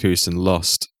Leverkusen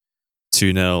lost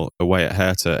 2-0 away at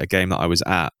Hertha, a game that I was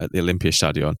at the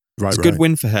Olympiastadion. It's a good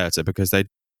win for Hertha because they,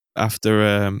 after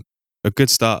a good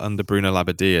start under Bruno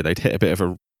Labbadia, they'd hit a bit of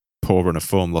a poor run of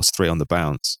form, lost 3 on the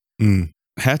bounce.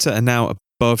 Hertha are now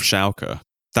above Schalke.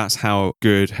 That's how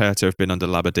good Hertha have been under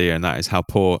Labbadia, and that is how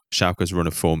poor Schalke's run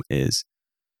of form is.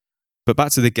 But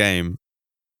back to the game.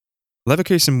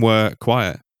 Leverkusen were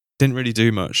quiet. Didn't really do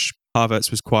much.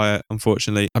 Havertz was quiet,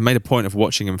 unfortunately. I made a point of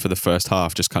watching him for the first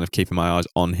half, just kind of keeping my eyes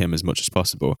on him as much as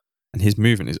possible. And his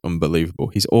movement is unbelievable.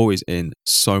 He's always in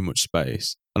so much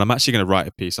space. And I'm actually going to write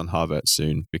a piece on Havertz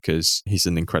soon because he's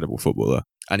an incredible footballer.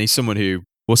 And he's someone who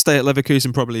will stay at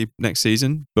Leverkusen probably next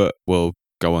season, but will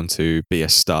go on to be a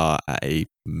star at a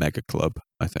mega club,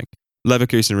 I think.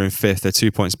 Leverkusen are in 5th. They're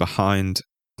 2 points behind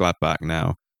Gladbach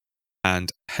now.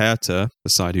 And Hertha, the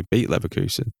side who beat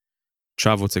Leverkusen,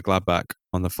 travel to Gladbach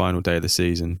on the final day of the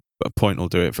season, but a point will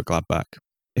do it for Gladbach.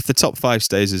 If the top 5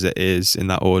 stays as it is in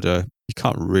that order, you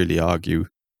can't really argue,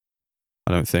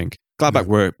 I don't think. Gladbach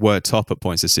were top at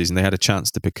points this season. They had a chance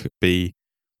to be,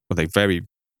 well, they very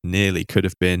nearly could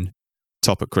have been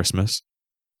top at Christmas.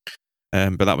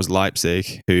 But that was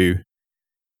Leipzig, who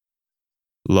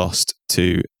lost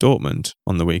to Dortmund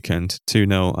on the weekend,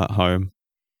 2-0 at home.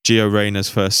 Gio Reyna's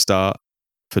first start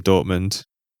for Dortmund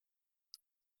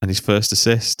and his first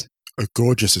assist. A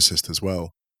gorgeous assist as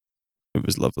well. It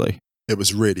was lovely. It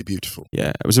was really beautiful. Yeah,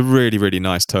 it was a really, really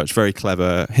nice touch. Very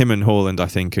clever. Him and Haaland, I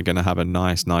think, are going to have a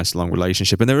nice long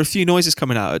relationship. And there are a few noises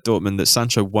coming out at Dortmund that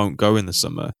Sancho won't go in the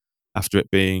summer after it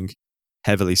being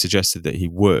heavily suggested that he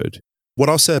would. What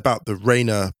I'll say about the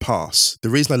Reyna pass, the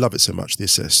reason I love it so much, the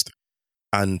assist,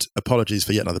 and apologies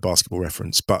for yet another basketball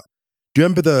reference, but do you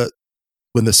remember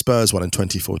when the Spurs won in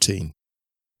 2014?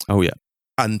 Oh, yeah.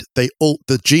 And the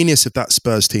genius of that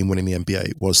Spurs team winning the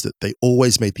NBA was that they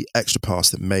always made the extra pass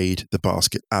that made the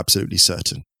basket absolutely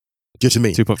certain. Do you know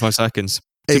what I mean? 2.5 seconds.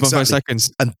 Exactly. 2.5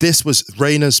 seconds. And this was,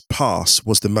 Reyna's pass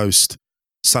was the most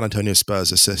San Antonio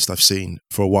Spurs assist I've seen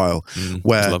for a while.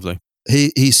 Where lovely.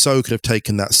 He so could have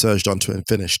taken that, surged onto it and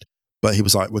finished. But he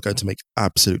was like, we're going to make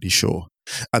absolutely sure.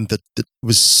 And it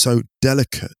was so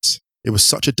delicate. It was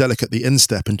such a delicate, the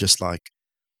instep and just like,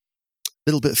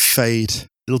 little bit fade,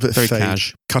 very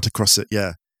cash. Cut across it,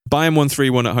 yeah. Bayern won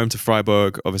 3-1 at home to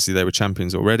Freiburg. Obviously, they were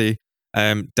champions already.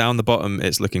 Down the bottom,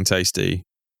 it's looking tasty.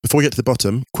 Before we get to the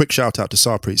bottom, quick shout out to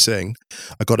Sarpreet Singh.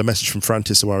 I got a message from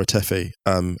Francis Awaratefe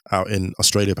out in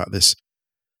Australia about this.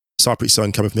 Sarpreet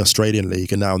Singh coming from the Australian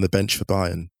League and now on the bench for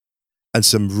Bayern. And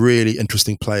some really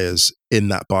interesting players in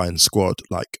that Bayern squad.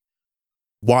 Like,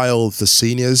 while the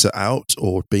seniors are out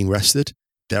or being rested,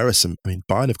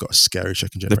 Bayern have got a scary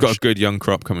second generation. They've got a good young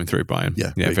crop coming through, Bayern.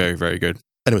 Yeah, very, very good.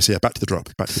 Anyway, so back to the drop.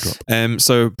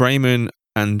 So Bremen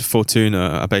and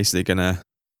Fortuna are basically going to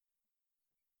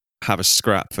have a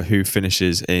scrap for who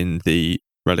finishes in the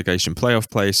relegation playoff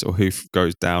place or who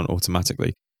goes down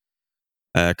automatically.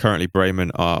 Currently,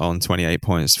 Bremen are on 28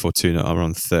 points. Fortuna are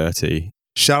on 30.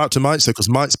 Shout out to Mainz, though, because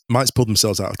Mainz pulled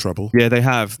themselves out of trouble. Yeah, they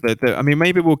have.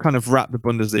 Maybe we'll kind of wrap the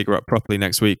Bundesliga up properly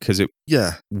next week because it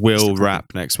will wrap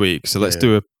next week. So let's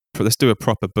do a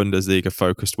proper Bundesliga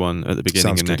focused one at the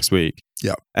beginning of next week.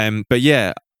 Yeah. But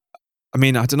yeah, I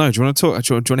don't know. Do you want to talk?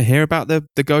 Do you want to hear about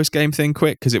the Ghost Game thing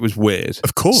quick? Because it was weird.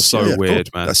 Of course, weird,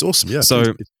 man. That's awesome. Yeah.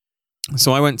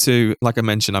 So I went to, like I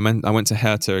mentioned, I went to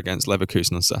Hertha against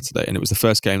Leverkusen on Saturday, and it was the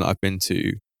first game that I've been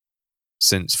to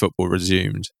since football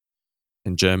resumed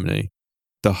in Germany.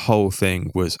 The whole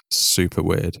thing was super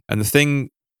weird. And the thing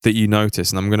that you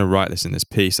notice, and I'm going to write this in this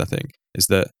piece, I think, is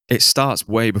that it starts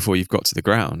way before you've got to the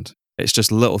ground. It's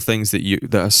just little things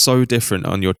that are so different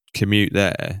on your commute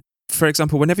there. For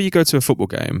example, whenever you go to a football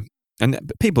game, and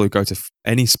people who go to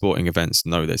any sporting events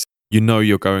know this, you know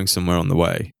you're going somewhere on the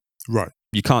way. Right.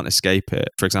 You can't escape it.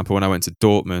 For example, when I went to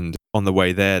Dortmund, on the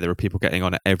way there were people getting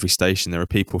on at every station. There were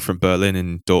people from Berlin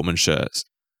in Dortmund shirts.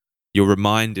 You're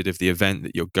reminded of the event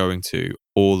that you're going to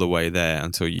all the way there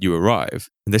until you arrive.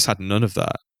 And this had none of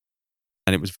that.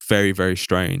 And it was very, very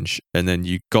strange. And then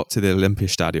you got to the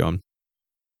Olympiastadion.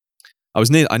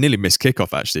 I nearly missed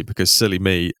kickoff, actually, because silly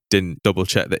me didn't double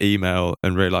check the email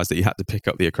and realised that you had to pick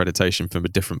up the accreditation from a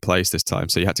different place this time.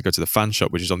 So you had to go to the fan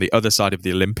shop, which is on the other side of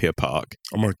the Olympia Park.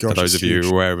 Oh my gosh. For those of you who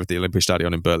are aware of the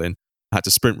Olympiastadion in Berlin, I had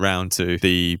to sprint round to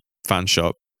the fan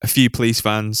shop. A few police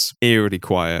vans, eerily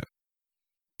quiet.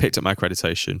 Picked up my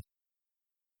accreditation.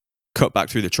 Cut back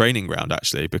through the training ground,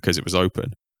 actually, because it was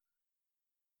open.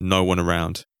 No one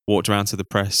around. Walked around to the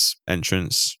press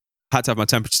entrance. Had to have my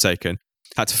temperature taken.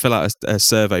 Had to fill out a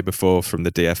survey before from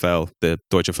the DFL, the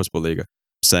Deutsche Fußballliga,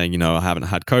 saying, I haven't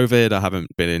had COVID, I haven't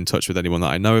been in touch with anyone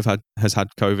that I know has had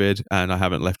COVID, and I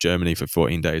haven't left Germany for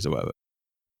 14 days or whatever.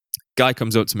 Guy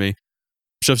comes up to me,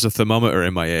 shoves a thermometer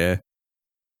in my ear,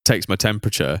 takes my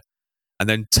temperature, and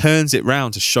then turns it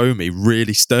round to show me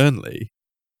really sternly.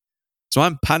 So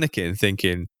I'm panicking,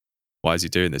 thinking, why is he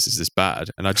doing this? Is this bad?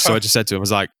 And I just said to him, I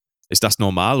was like, is that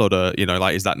normal? Or,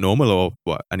 is that normal or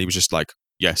what? And he was just like,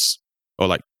 yes. Or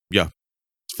like, yeah,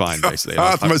 it's fine, basically.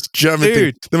 The most German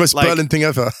thing, the most Berlin thing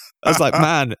ever. I was like,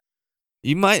 man,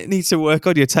 you might need to work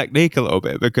on your technique a little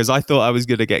bit because I thought I was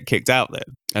going to get kicked out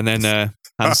then. And then hand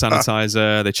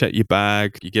sanitizer, they check your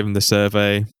bag, you give them the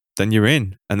survey, then you're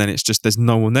in. And then it's just, there's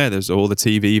no one there. There's all the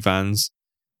TV vans.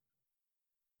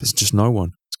 There's just no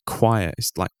one. It's quiet.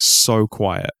 It's like so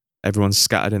quiet. Everyone's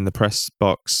scattered in the press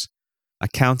box. I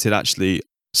counted actually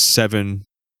 7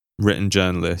 written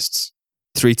journalists,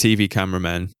 3 TV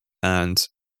cameramen, and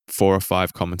 4 or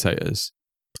 5 commentators.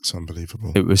 It's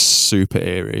unbelievable. It was super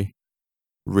eerie.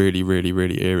 Really, really,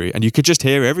 really eerie. And you could just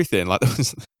hear everything. Like,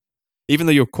 even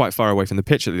though you're quite far away from the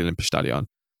pitch at the Olympiastadion,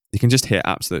 you can just hear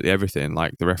absolutely everything.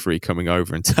 Like the referee coming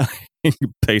over and telling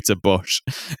Peter Bosch,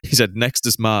 he said,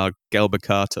 "Nächstes Mal, gelbe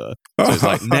Karte." So it's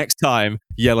like, next time,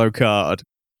 yellow card.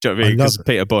 Do you know what I mean? Because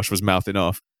Peter Bosch was mouthing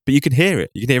off. But you can hear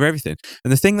it. You can hear everything.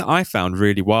 And the thing that I found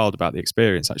really wild about the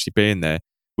experience actually being there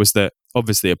was that,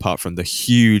 obviously, apart from the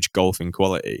huge golfing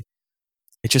quality,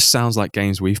 it just sounds like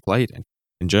games we've played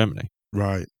in Germany.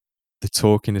 Right. The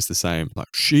talking is the same. Like,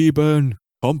 Schieben,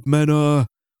 kommt Männer,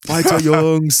 weiter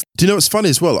Jungs. Do you know what's funny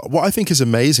as well? What I think is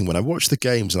amazing when I watch the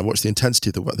games and I watch the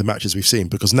intensity of the matches we've seen,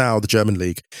 because now the German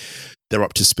league, they're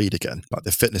up to speed again. Like,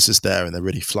 their fitness is there and they're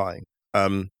really flying.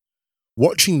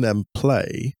 Watching them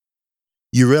play,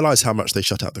 you realize how much they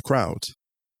shut out the crowd,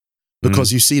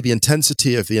 because you see the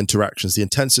intensity of the interactions, the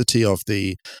intensity of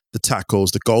the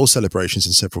tackles, the goal celebrations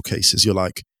in several cases. You're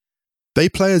like, they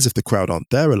play as if the crowd aren't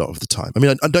there a lot of the time. I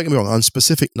mean, don't get me wrong, on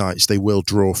specific nights, they will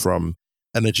draw from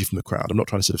energy from the crowd. I'm not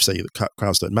trying to sort of say that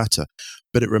crowds don't matter,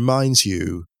 but it reminds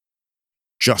you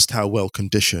just how well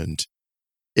conditioned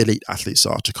elite athletes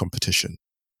are to competition.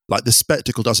 Like, the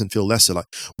spectacle doesn't feel lesser. Like,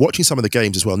 watching some of the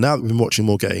games as well, now that we've been watching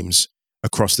more games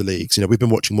across the leagues, we've been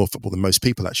watching more football than most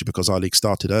people, actually, because our league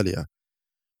started earlier.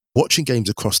 Watching games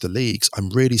across the leagues, I'm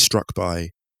really struck by,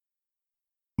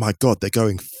 my God, they're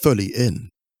going fully in.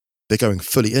 They're going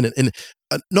fully in. And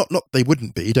not they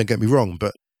wouldn't be, don't get me wrong,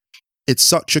 but it's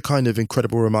such a kind of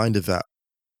incredible reminder that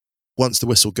once the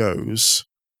whistle goes,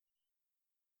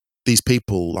 these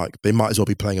people, like, they might as well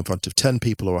be playing in front of 10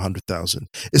 people or 100,000.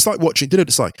 It's like watching,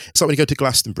 it's like when you go to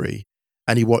Glastonbury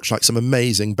and you watch like some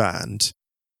amazing band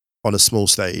on a small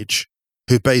stage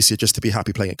who basically just to be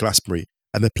happy playing at Glastonbury,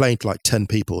 and they're playing to like 10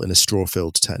 people in a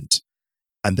straw-filled tent.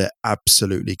 and they're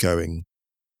absolutely going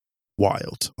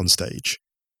wild on stage,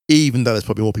 even though there's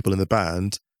probably more people in the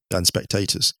band than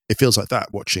spectators. It feels like that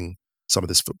watching some of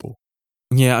this football.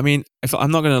 Yeah, I mean, if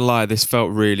I'm not going to lie, this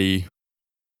felt really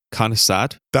kind of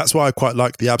sad. That's why I quite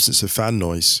like the absence of fan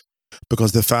noise,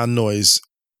 because the fan noise,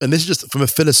 and this is just from a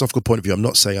philosophical point of view, I'm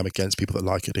not saying I'm against people that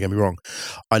like it, don't get me wrong.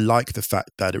 I like the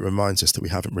fact that it reminds us that we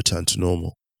haven't returned to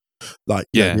normal. Like,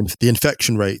 yeah, the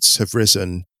infection rates have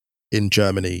risen in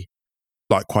Germany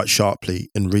like quite sharply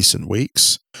in recent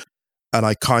weeks. And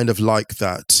I kind of like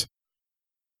that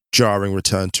jarring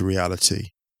return to reality,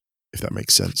 if that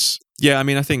makes sense. Yeah, I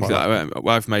mean, I think that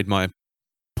I've made my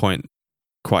point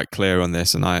quite clear on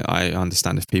this, and I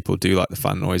understand if people do like the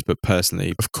fan noise, but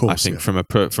personally, of course, I think from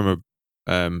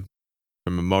a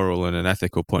moral and an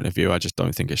ethical point of view, I just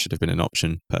don't think it should have been an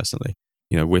option. Personally,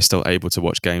 we're still able to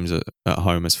watch games at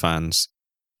home as fans.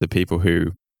 The people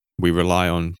who we rely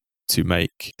on to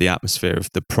make the atmosphere of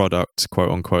the product,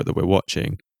 quote unquote, that we're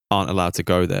watching, aren't allowed to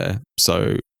go there.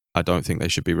 So I don't think they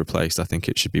should be replaced. I think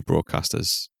it should be broadcast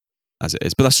as it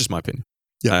is. But that's just my opinion.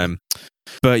 Yeah.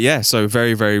 But yeah, so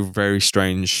very, very, very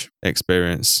strange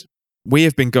experience. We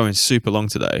have been going super long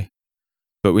today,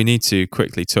 but we need to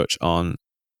quickly touch on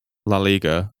La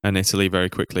Liga and Italy very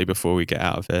quickly before we get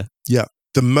out of here. Yeah.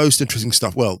 The most interesting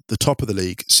stuff, well, the top of the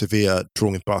league, Sevilla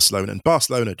drawing with Barcelona, and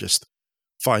Barcelona just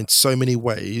finds so many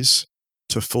ways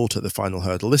to falter the final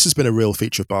hurdle. This has been a real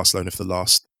feature of Barcelona for the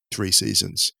last 3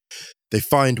 seasons. They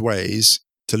find ways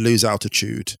to lose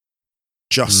altitude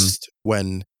just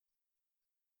when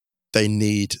they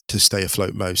need to stay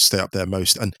afloat most, stay up there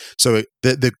most. And so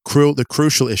the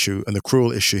crucial issue and the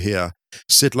cruel issue here,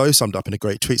 Sid Lowe summed up in a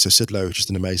great tweet. So Sid Lowe is just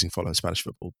an amazing follow in Spanish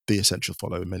football, the essential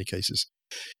follow in many cases.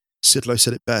 Sid Lowe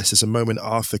said it best. There's a moment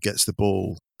Arthur gets the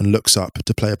ball and looks up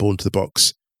to play a ball into the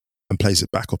box and plays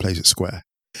it back or plays it square.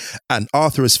 And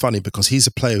Arthur is funny because he's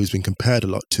a player who's been compared a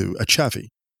lot to a Xavi,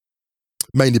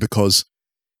 mainly because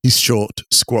he's short,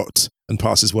 squat, and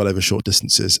passes well over short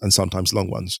distances and sometimes long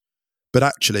ones. But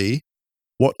actually,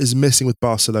 what is missing with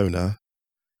Barcelona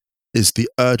is the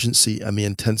urgency and the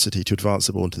intensity to advance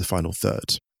the ball into the final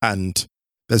third. And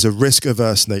there's a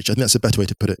risk-averse nature. I think that's a better way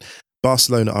to put it.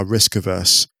 Barcelona are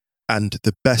risk-averse, and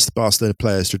the best Barcelona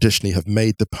players traditionally have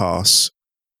made the pass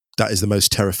that is the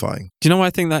most terrifying. Do you know what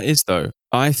I think that is, though?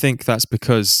 I think that's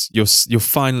because you're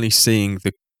finally seeing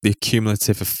the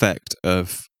cumulative effect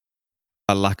of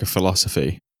a lack of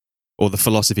philosophy, or the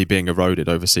philosophy being eroded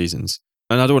over seasons.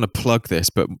 And I don't want to plug this,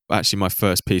 but actually my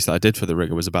first piece that I did for The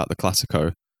Ringer was about the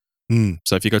Clásico.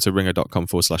 So if you go to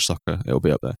ringer.com/soccer, it'll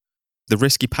be up there. The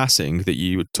risky passing that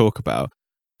you would talk about,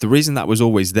 the reason that was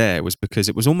always there was because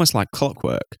it was almost like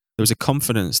clockwork. There was a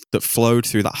confidence that flowed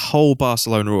through that whole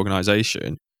Barcelona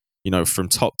organisation, from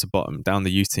top to bottom, down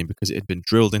the youth team, because it had been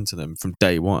drilled into them from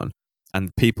day one.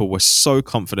 And people were so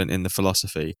confident in the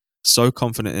philosophy, so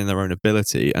confident in their own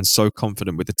ability, and so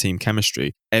confident with the team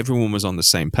chemistry. Everyone was on the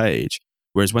same page.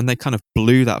 Whereas when they kind of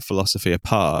blew that philosophy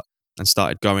apart and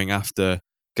started going after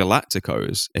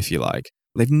Galacticos, if you like,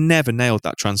 they've never nailed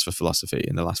that transfer philosophy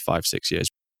in the last 5-6 years.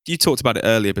 You talked about it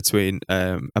earlier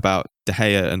about De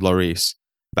Gea and Lloris,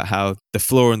 about how the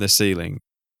floor and the ceiling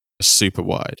are super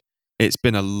wide. It's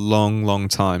been a long, long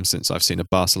time since I've seen a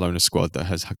Barcelona squad that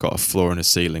has got a floor and a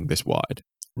ceiling this wide.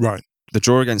 Right. The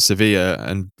draw against Sevilla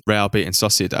and Real beating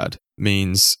Sociedad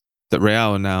means that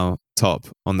Real are now top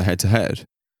on the head-to-head.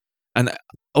 And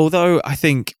although I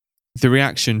think the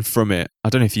reaction from it, I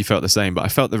don't know if you felt the same, but I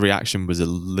felt the reaction was a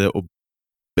little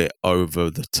bit over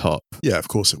the top. Yeah, of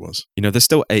course it was. There's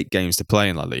still 8 games to play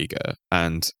in La Liga,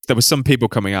 and there were some people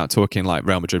coming out talking like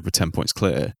Real Madrid were 10 points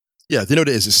clear. Yeah, you know what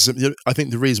it is? I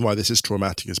think the reason why this is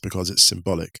traumatic is because it's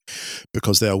symbolic,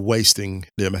 because they are wasting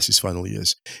Leo Messi's final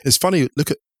years. It's funny,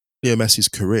 look at Leo Messi's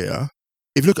career.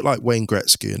 If you look at like Wayne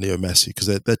Gretzky and Leo Messi, because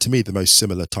they're to me the most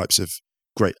similar types of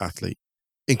great athlete.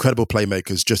 Incredible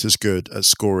playmakers, just as good at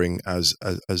scoring as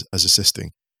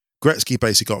assisting. Gretzky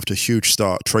basically got off to a huge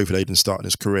start, trophy-laden start in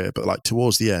his career, but like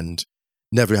towards the end,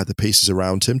 never had the pieces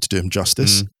around him to do him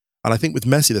justice. And I think with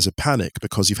Messi, there's a panic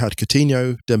because you've had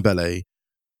Coutinho, Dembele,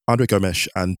 Andre Gomes,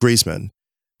 and Griezmann.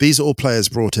 These are all players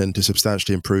brought in to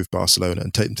substantially improve Barcelona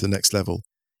and take them to the next level.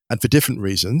 And for different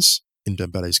reasons, in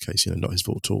Dembele's case, not his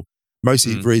fault at all,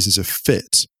 mostly reasons of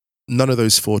fit, none of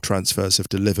those 4 transfers have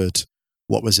delivered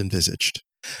what was envisaged.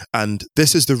 And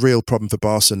this is the real problem for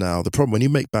Barca now. The problem when you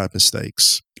make bad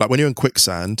mistakes, like when you're in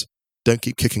quicksand, don't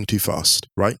keep kicking too fast,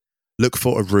 right? Look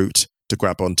for a route to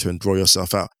grab onto and draw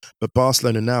yourself out. But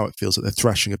Barcelona now, it feels like they're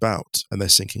thrashing about and they're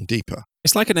sinking deeper.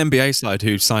 It's like an NBA side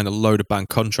who signed a load of bank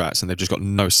contracts and they've just got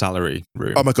no salary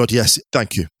room. Oh my God, yes.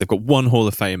 Thank you. They've got one Hall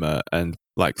of Famer and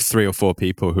like 3 or 4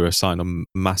 people who are signed on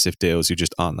massive deals who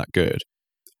just aren't that good.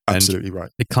 Absolutely right.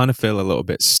 They kind of feel a little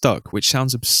bit stuck, which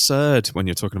sounds absurd when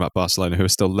you're talking about Barcelona, who are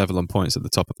still level on points at the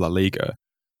top of La Liga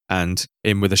and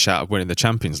in with a shout of winning the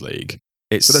Champions League.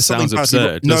 It sounds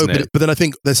absurd, doesn't it? But then I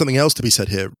think there's something else to be said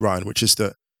here, Ryan, which is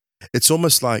that it's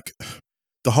almost like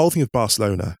the whole thing of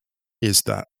Barcelona is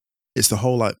that it's the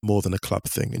whole like more than a club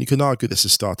thing. And you can argue this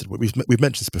has started. We've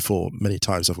mentioned this before many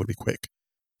times. I've got to be quick.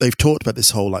 They've talked about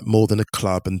this whole like more than a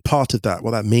club, and part of that,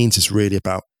 what that means is really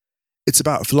about it's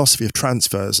about a philosophy of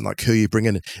transfers and like who you bring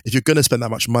in. If you're going to spend that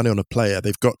much money on a player,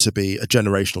 they've got to be a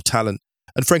generational talent.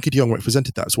 And Frankie de Jong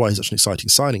represented that. That's why he's such an exciting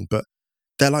signing. But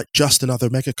they're like just another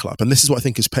mega club. And this is what I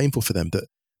think is painful for them, that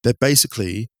they're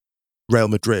basically Real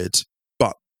Madrid,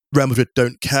 but Real Madrid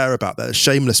don't care about that. They're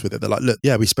shameless with it. They're like, look,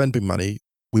 yeah, we spend big money.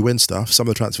 We win stuff. Some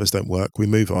of the transfers don't work. We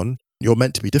move on. You're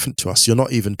meant to be different to us. You're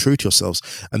not even true to yourselves.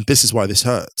 And this is why this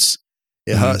hurts.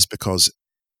 It hurts because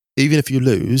even if you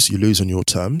lose on your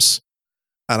terms.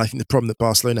 And I think the problem that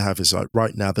Barcelona have is like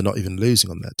right now they're not even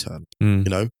losing on their term. You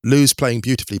know, lose playing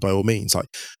beautifully by all means. Like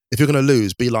if you're going to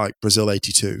lose, be like Brazil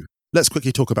 82. Let's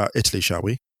quickly talk about Italy, shall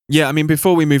we? Yeah, I mean,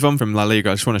 before we move on from La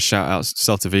Liga, I just want to shout out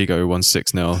Celta Vigo, who won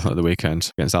 6-0 at the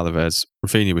weekend against Alaves.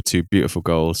 Rafinha with 2 beautiful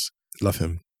goals. Love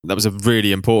him. That was a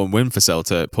really important win for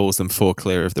Celta. It pulls them 4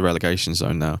 clear of the relegation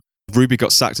zone now. Rubi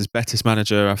got sacked as Betis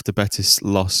manager after Betis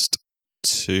lost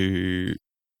to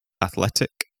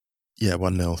Athletic. Yeah,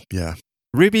 1-0. Yeah.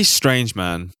 Rubi's strange,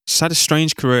 man. He's had a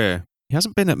strange career. He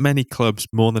hasn't been at many clubs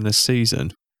more than a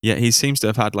season, yet he seems to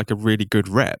have had like a really good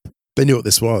rep. They knew what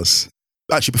this was.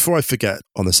 Actually, before I forget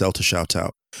on the Celta shout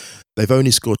out, they've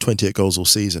only scored 28 goals all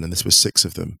season, and this was 6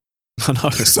 of them. I know.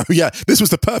 So yeah, this was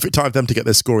the perfect time for them to get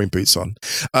their scoring boots on.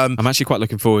 I'm actually quite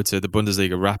looking forward to the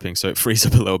Bundesliga wrapping, so it frees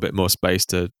up a little bit more space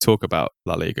to talk about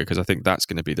La Liga, because I think that's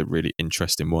going to be the really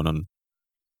interesting one on.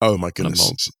 Oh my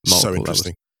goodness, so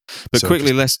interesting. But so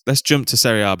quickly, let's jump to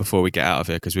Serie A before we get out of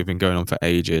here, because we've been going on for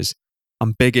ages.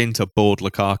 I'm big into bored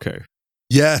Lukaku.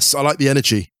 Yes, I like the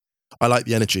energy.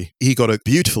 He got a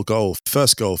beautiful goal,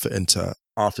 first goal for Inter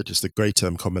after just the great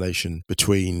combination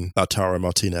between Lautaro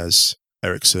Martinez,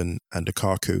 Eriksen and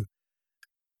Lukaku.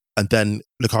 And then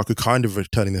Lukaku kind of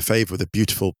returning the favour with a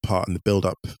beautiful part in the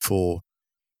build-up for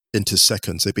Inter's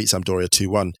seconds. They beat Sampdoria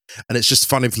 2-1. And it's just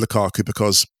funny for Lukaku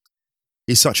because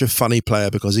he's such a funny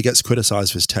player, because he gets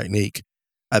criticised for his technique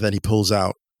and then he pulls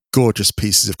out gorgeous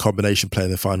pieces of combination play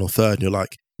in the final third. And you're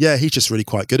like, yeah, he's just really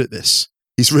quite good at this.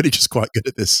 He's really just quite good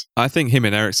at this. I think him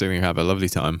and Eriksen are going to have a lovely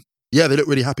time. Yeah, they look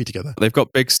really happy together. They've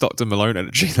got big Stockton Malone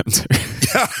energy, them too.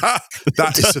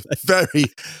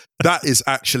 That is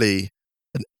actually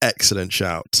an excellent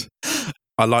shout.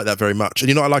 I like that very much. And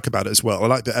you know what I like about it as well? I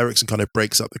like that Eriksen kind of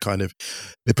breaks up the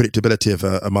predictability of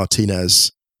a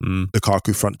Martinez,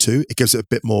 Lukaku front two. It gives it a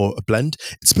bit more a blend.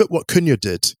 It's a bit what Cunha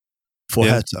did for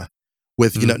Hertha.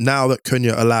 With, now that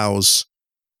Cunha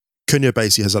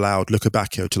basically has allowed Luka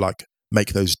Bacchio to like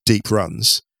make those deep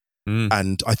runs.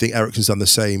 And I think Eriksen's done the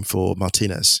same for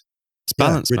Martinez. It's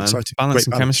balance, really man. Balance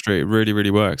and chemistry. It really,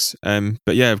 really works.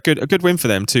 But yeah, a good win for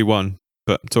them, 2-1.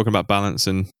 But talking about balance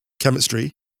and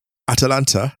chemistry,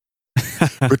 Atalanta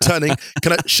returning.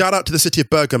 Can I shout out to the city of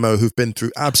Bergamo, who've been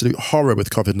through absolute horror with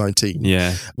COVID-19?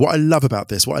 Yeah. What I love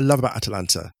about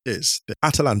Atalanta is that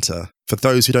Atalanta, for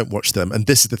those who don't watch them, and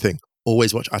this is the thing,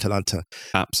 always watch Atalanta.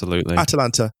 Absolutely.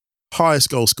 Atalanta, highest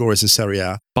goal scorers in Serie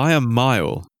A. By a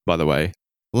mile, by the way.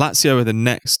 Lazio are the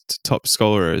next top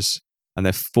scorers, and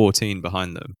they're 14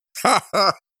 behind them.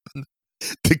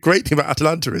 The great thing about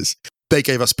Atalanta is they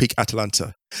gave us peak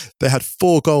Atalanta. They had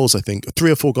 4 goals, I think,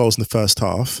 3 or 4 goals in the first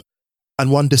half,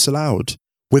 and 1 disallowed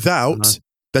without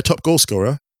their top goal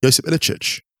scorer, Josip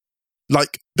Ilicic.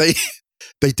 Like, they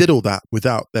did all that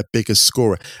without their biggest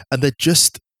scorer, and they're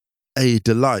just a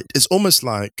delight. It's almost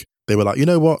like they were like, you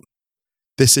know what?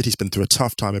 This city's been through a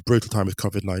tough time, a brutal time with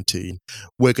COVID-19.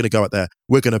 We're going to go out there.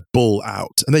 We're going to ball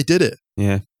out. And they did it.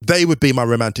 Yeah. They would be my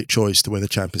romantic choice to win the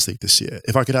Champions League this year.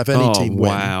 If I could have any team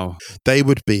win, they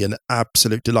would be an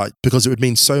absolute delight, because it would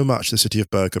mean so much to the city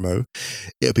of Bergamo.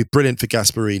 It would be brilliant for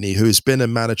Gasperini, who has been a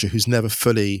manager who's never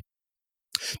fully...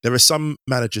 There are some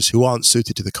managers who aren't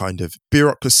suited to the kind of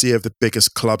bureaucracy of the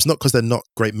biggest clubs, not because they're not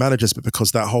great managers, but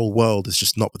because that whole world is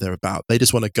just not what they're about. They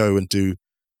just want to go and do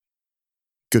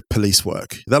good police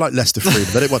work. They're like Leicester Freedom.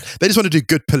 They just want to do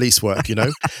good police work,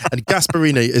 And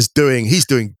Gasperini he's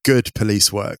doing good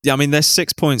police work. Yeah, I mean, they're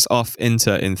 6 points off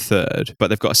Inter in third, but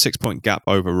they've got a 6-point gap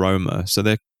over Roma. So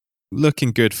they're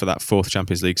looking good for that 4th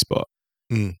Champions League spot.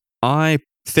 I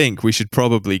think we should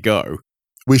probably go.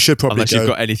 We should probably Unless you've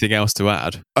got anything else to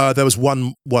add. There was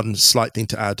one slight thing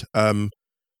to add.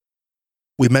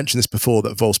 we mentioned this before,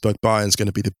 that Wolfsburg-Bayern is going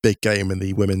to be the big game in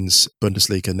the women's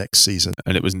Bundesliga next season.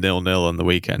 And it was 0-0 on the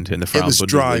weekend in the Frauen Bundesliga. It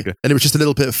was dry, and it was just a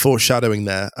little bit of foreshadowing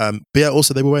there. But yeah,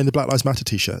 also they were wearing the Black Lives Matter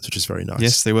t-shirts, which is very nice.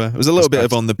 Yes, they were. It was a little bit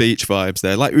of on the beach vibes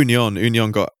there. Like Union.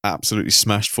 Union got absolutely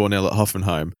smashed 4-0 at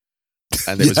Hoffenheim.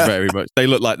 And it was very much, they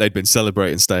looked like they'd been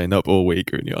celebrating staying up all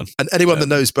week, Union. And anyone that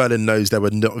knows Berlin knows there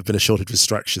would not have been a shortage of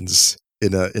distractions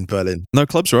in Berlin. No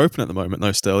clubs are open at the moment,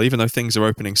 though. Still, even though things are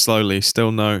opening slowly,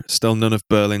 still none of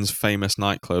Berlin's famous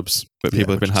nightclubs. But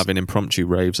people have been having impromptu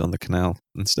raves on the canal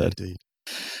instead. Indeed.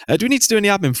 Do we need to do any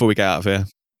admin before we get out of here?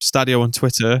 Stadio on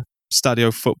Twitter,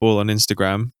 Stadio Football on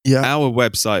Instagram. Yeah. Our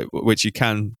website, which you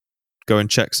can go and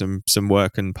check some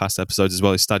work and past episodes as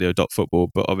well, is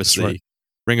stadio.football. But obviously,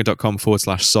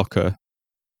 ringer.com/soccer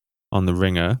on the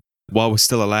Ringer. While we're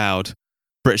still allowed,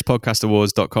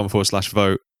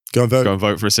 BritishPodcastAwards.com/vote. Go and vote. Go and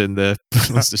vote for us in the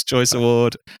Listener's Choice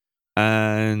Award.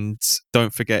 And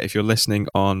don't forget, if you're listening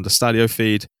on the Stadio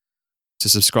feed, to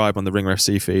subscribe on the Ringer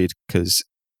FC feed, because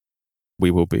we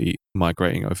will be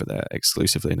migrating over there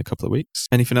exclusively in a couple of weeks.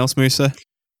 Anything else, Musa?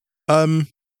 I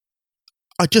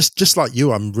just like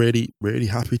you, I'm really, really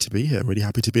happy to be here. I'm really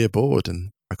happy to be aboard,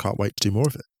 and I can't wait to do more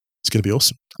of it. It's going to be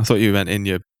awesome. I thought you meant in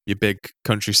your big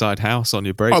countryside house on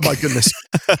your break. Oh my goodness!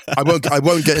 I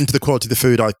won't get into the quality of the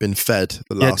food I've been fed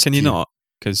the last. Can you not?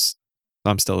 Because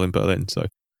I'm still in Berlin, so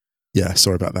yeah.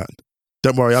 Sorry about that.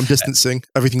 Don't worry, I'm distancing.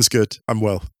 Everything's good. I'm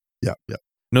well. Yeah.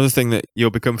 Another thing that you'll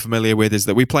become familiar with is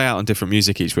that we play out on different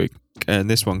music each week, and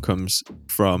this one comes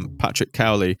from Patrick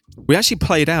Cowley. We actually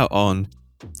played out on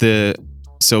the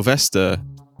Sylvester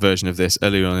version of this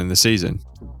earlier on in the season.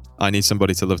 I Need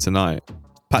Somebody to Love Tonight.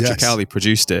 Patrick Cowley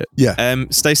produced it. Yeah.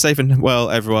 Stay safe and well,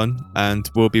 everyone, and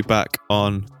we'll be back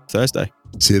on Thursday.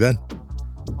 See you then.